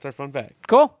 That's our fun fact.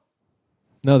 Cool.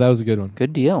 No, that was a good one.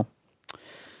 Good deal.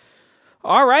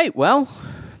 All right. Well,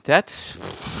 that's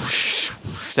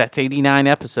 89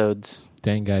 episodes.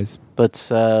 Dang, guys. Let's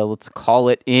call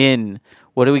it in.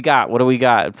 What do we got?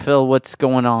 Phil, what's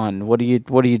going on? What are you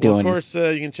doing? Of course,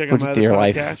 you can check out What's my other your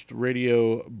life? podcast,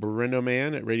 Radio Brendo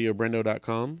Man, at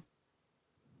radiobrendo.com.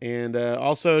 And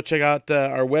also check out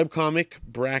our webcomic,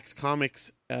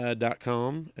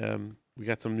 braxcomics.com. We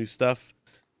got some new stuff.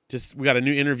 We got a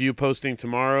new interview posting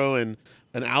tomorrow and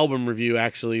an album review,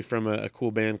 actually, from a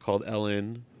cool band called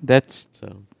LN. That's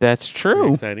true.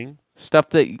 Very exciting.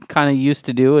 Stuff that you kind of used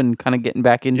to do and kind of getting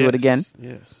back into it again.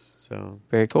 Yes. So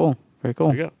very cool. There you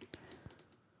go.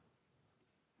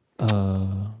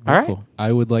 All right. Cool.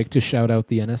 I would like to shout out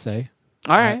the NSA.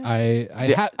 All right.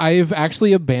 I've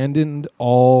actually abandoned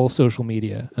all social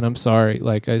media, and I'm sorry.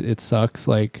 Like, it sucks.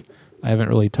 Like, I haven't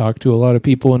really talked to a lot of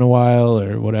people in a while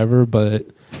or whatever, but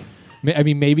I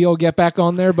mean, maybe I'll get back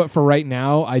on there, but for right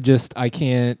now, I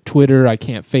can't Twitter, I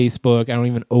can't Facebook, I don't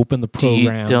even open the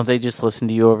programs. Don't they just listen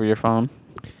to you over your phone?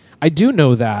 I do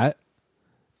know that.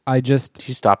 Did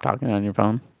you stop talking on your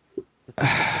phone?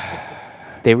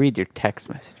 They read your text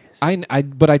messages.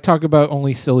 But I talk about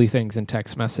only silly things in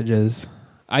text messages.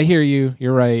 I hear you.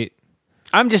 You're right.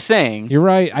 I'm just saying. You're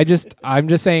right. I'm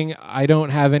just saying I don't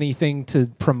have anything to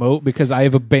promote because I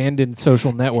have abandoned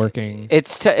social networking.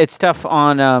 It's tough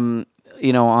on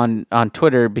on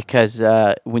Twitter because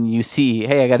when you see,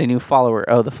 hey, I got a new follower.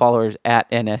 Oh, the follower's at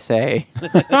NSA.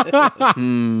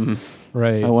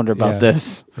 Right. I wonder about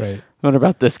this. Right. I wonder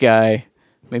about this guy.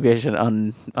 Maybe I should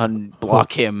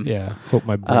unblock him. Yeah. Hope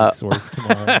my brakes work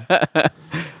tomorrow.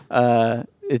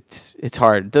 It's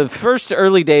hard. The first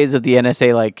early days of the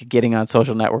NSA, like getting on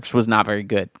social networks, was not very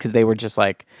good because they were just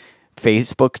like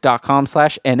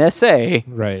facebook.com/NSA.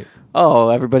 Right. Oh,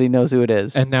 everybody knows who it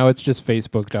is. And now it's just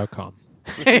facebook.com.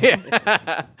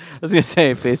 I was going to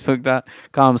say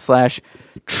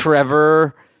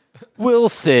facebook.com/Trevor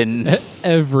Wilson.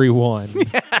 Everyone.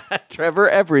 Trevor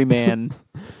Everyman.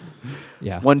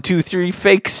 Yeah. 123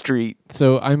 Fake Street.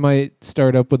 So I might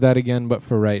start up with that again, but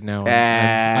for right now,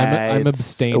 I'm it's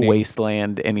abstaining. a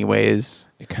wasteland anyways.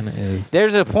 It kind of is.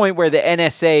 There's a point where the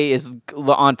NSA is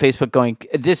on Facebook going,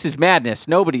 this is madness.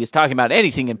 Nobody is talking about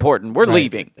anything important. We're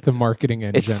leaving. It's a marketing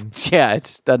engine.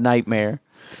 It's the nightmare.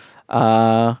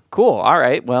 Cool. All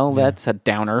right. Well, that's a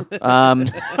downer.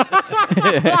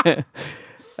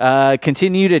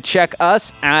 Continue to check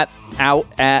us out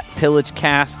at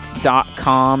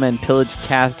pillagecast.com and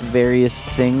Pillagecast various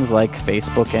things like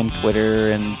Facebook and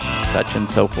Twitter and such and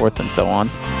so forth and so on.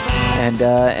 And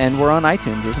we're on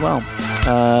iTunes as well.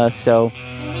 So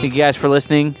thank you guys for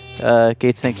listening.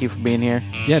 Gates, thank you for being here.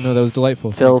 Yeah, no, that was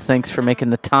delightful. Phil, thanks for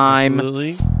making the time.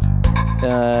 Absolutely.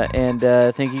 And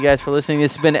thank you guys for listening.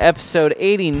 This has been episode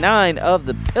 89 of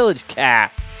the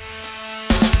Pillagecast.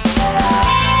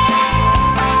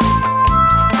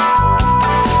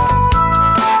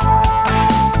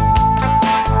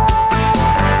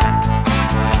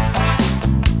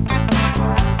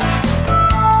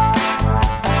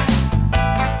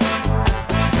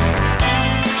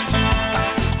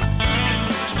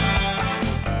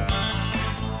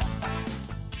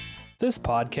 This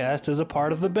podcast is a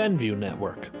part of the Benview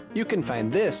Network. You can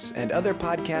find this and other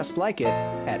podcasts like it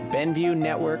at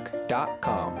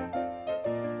BenviewNetwork.com.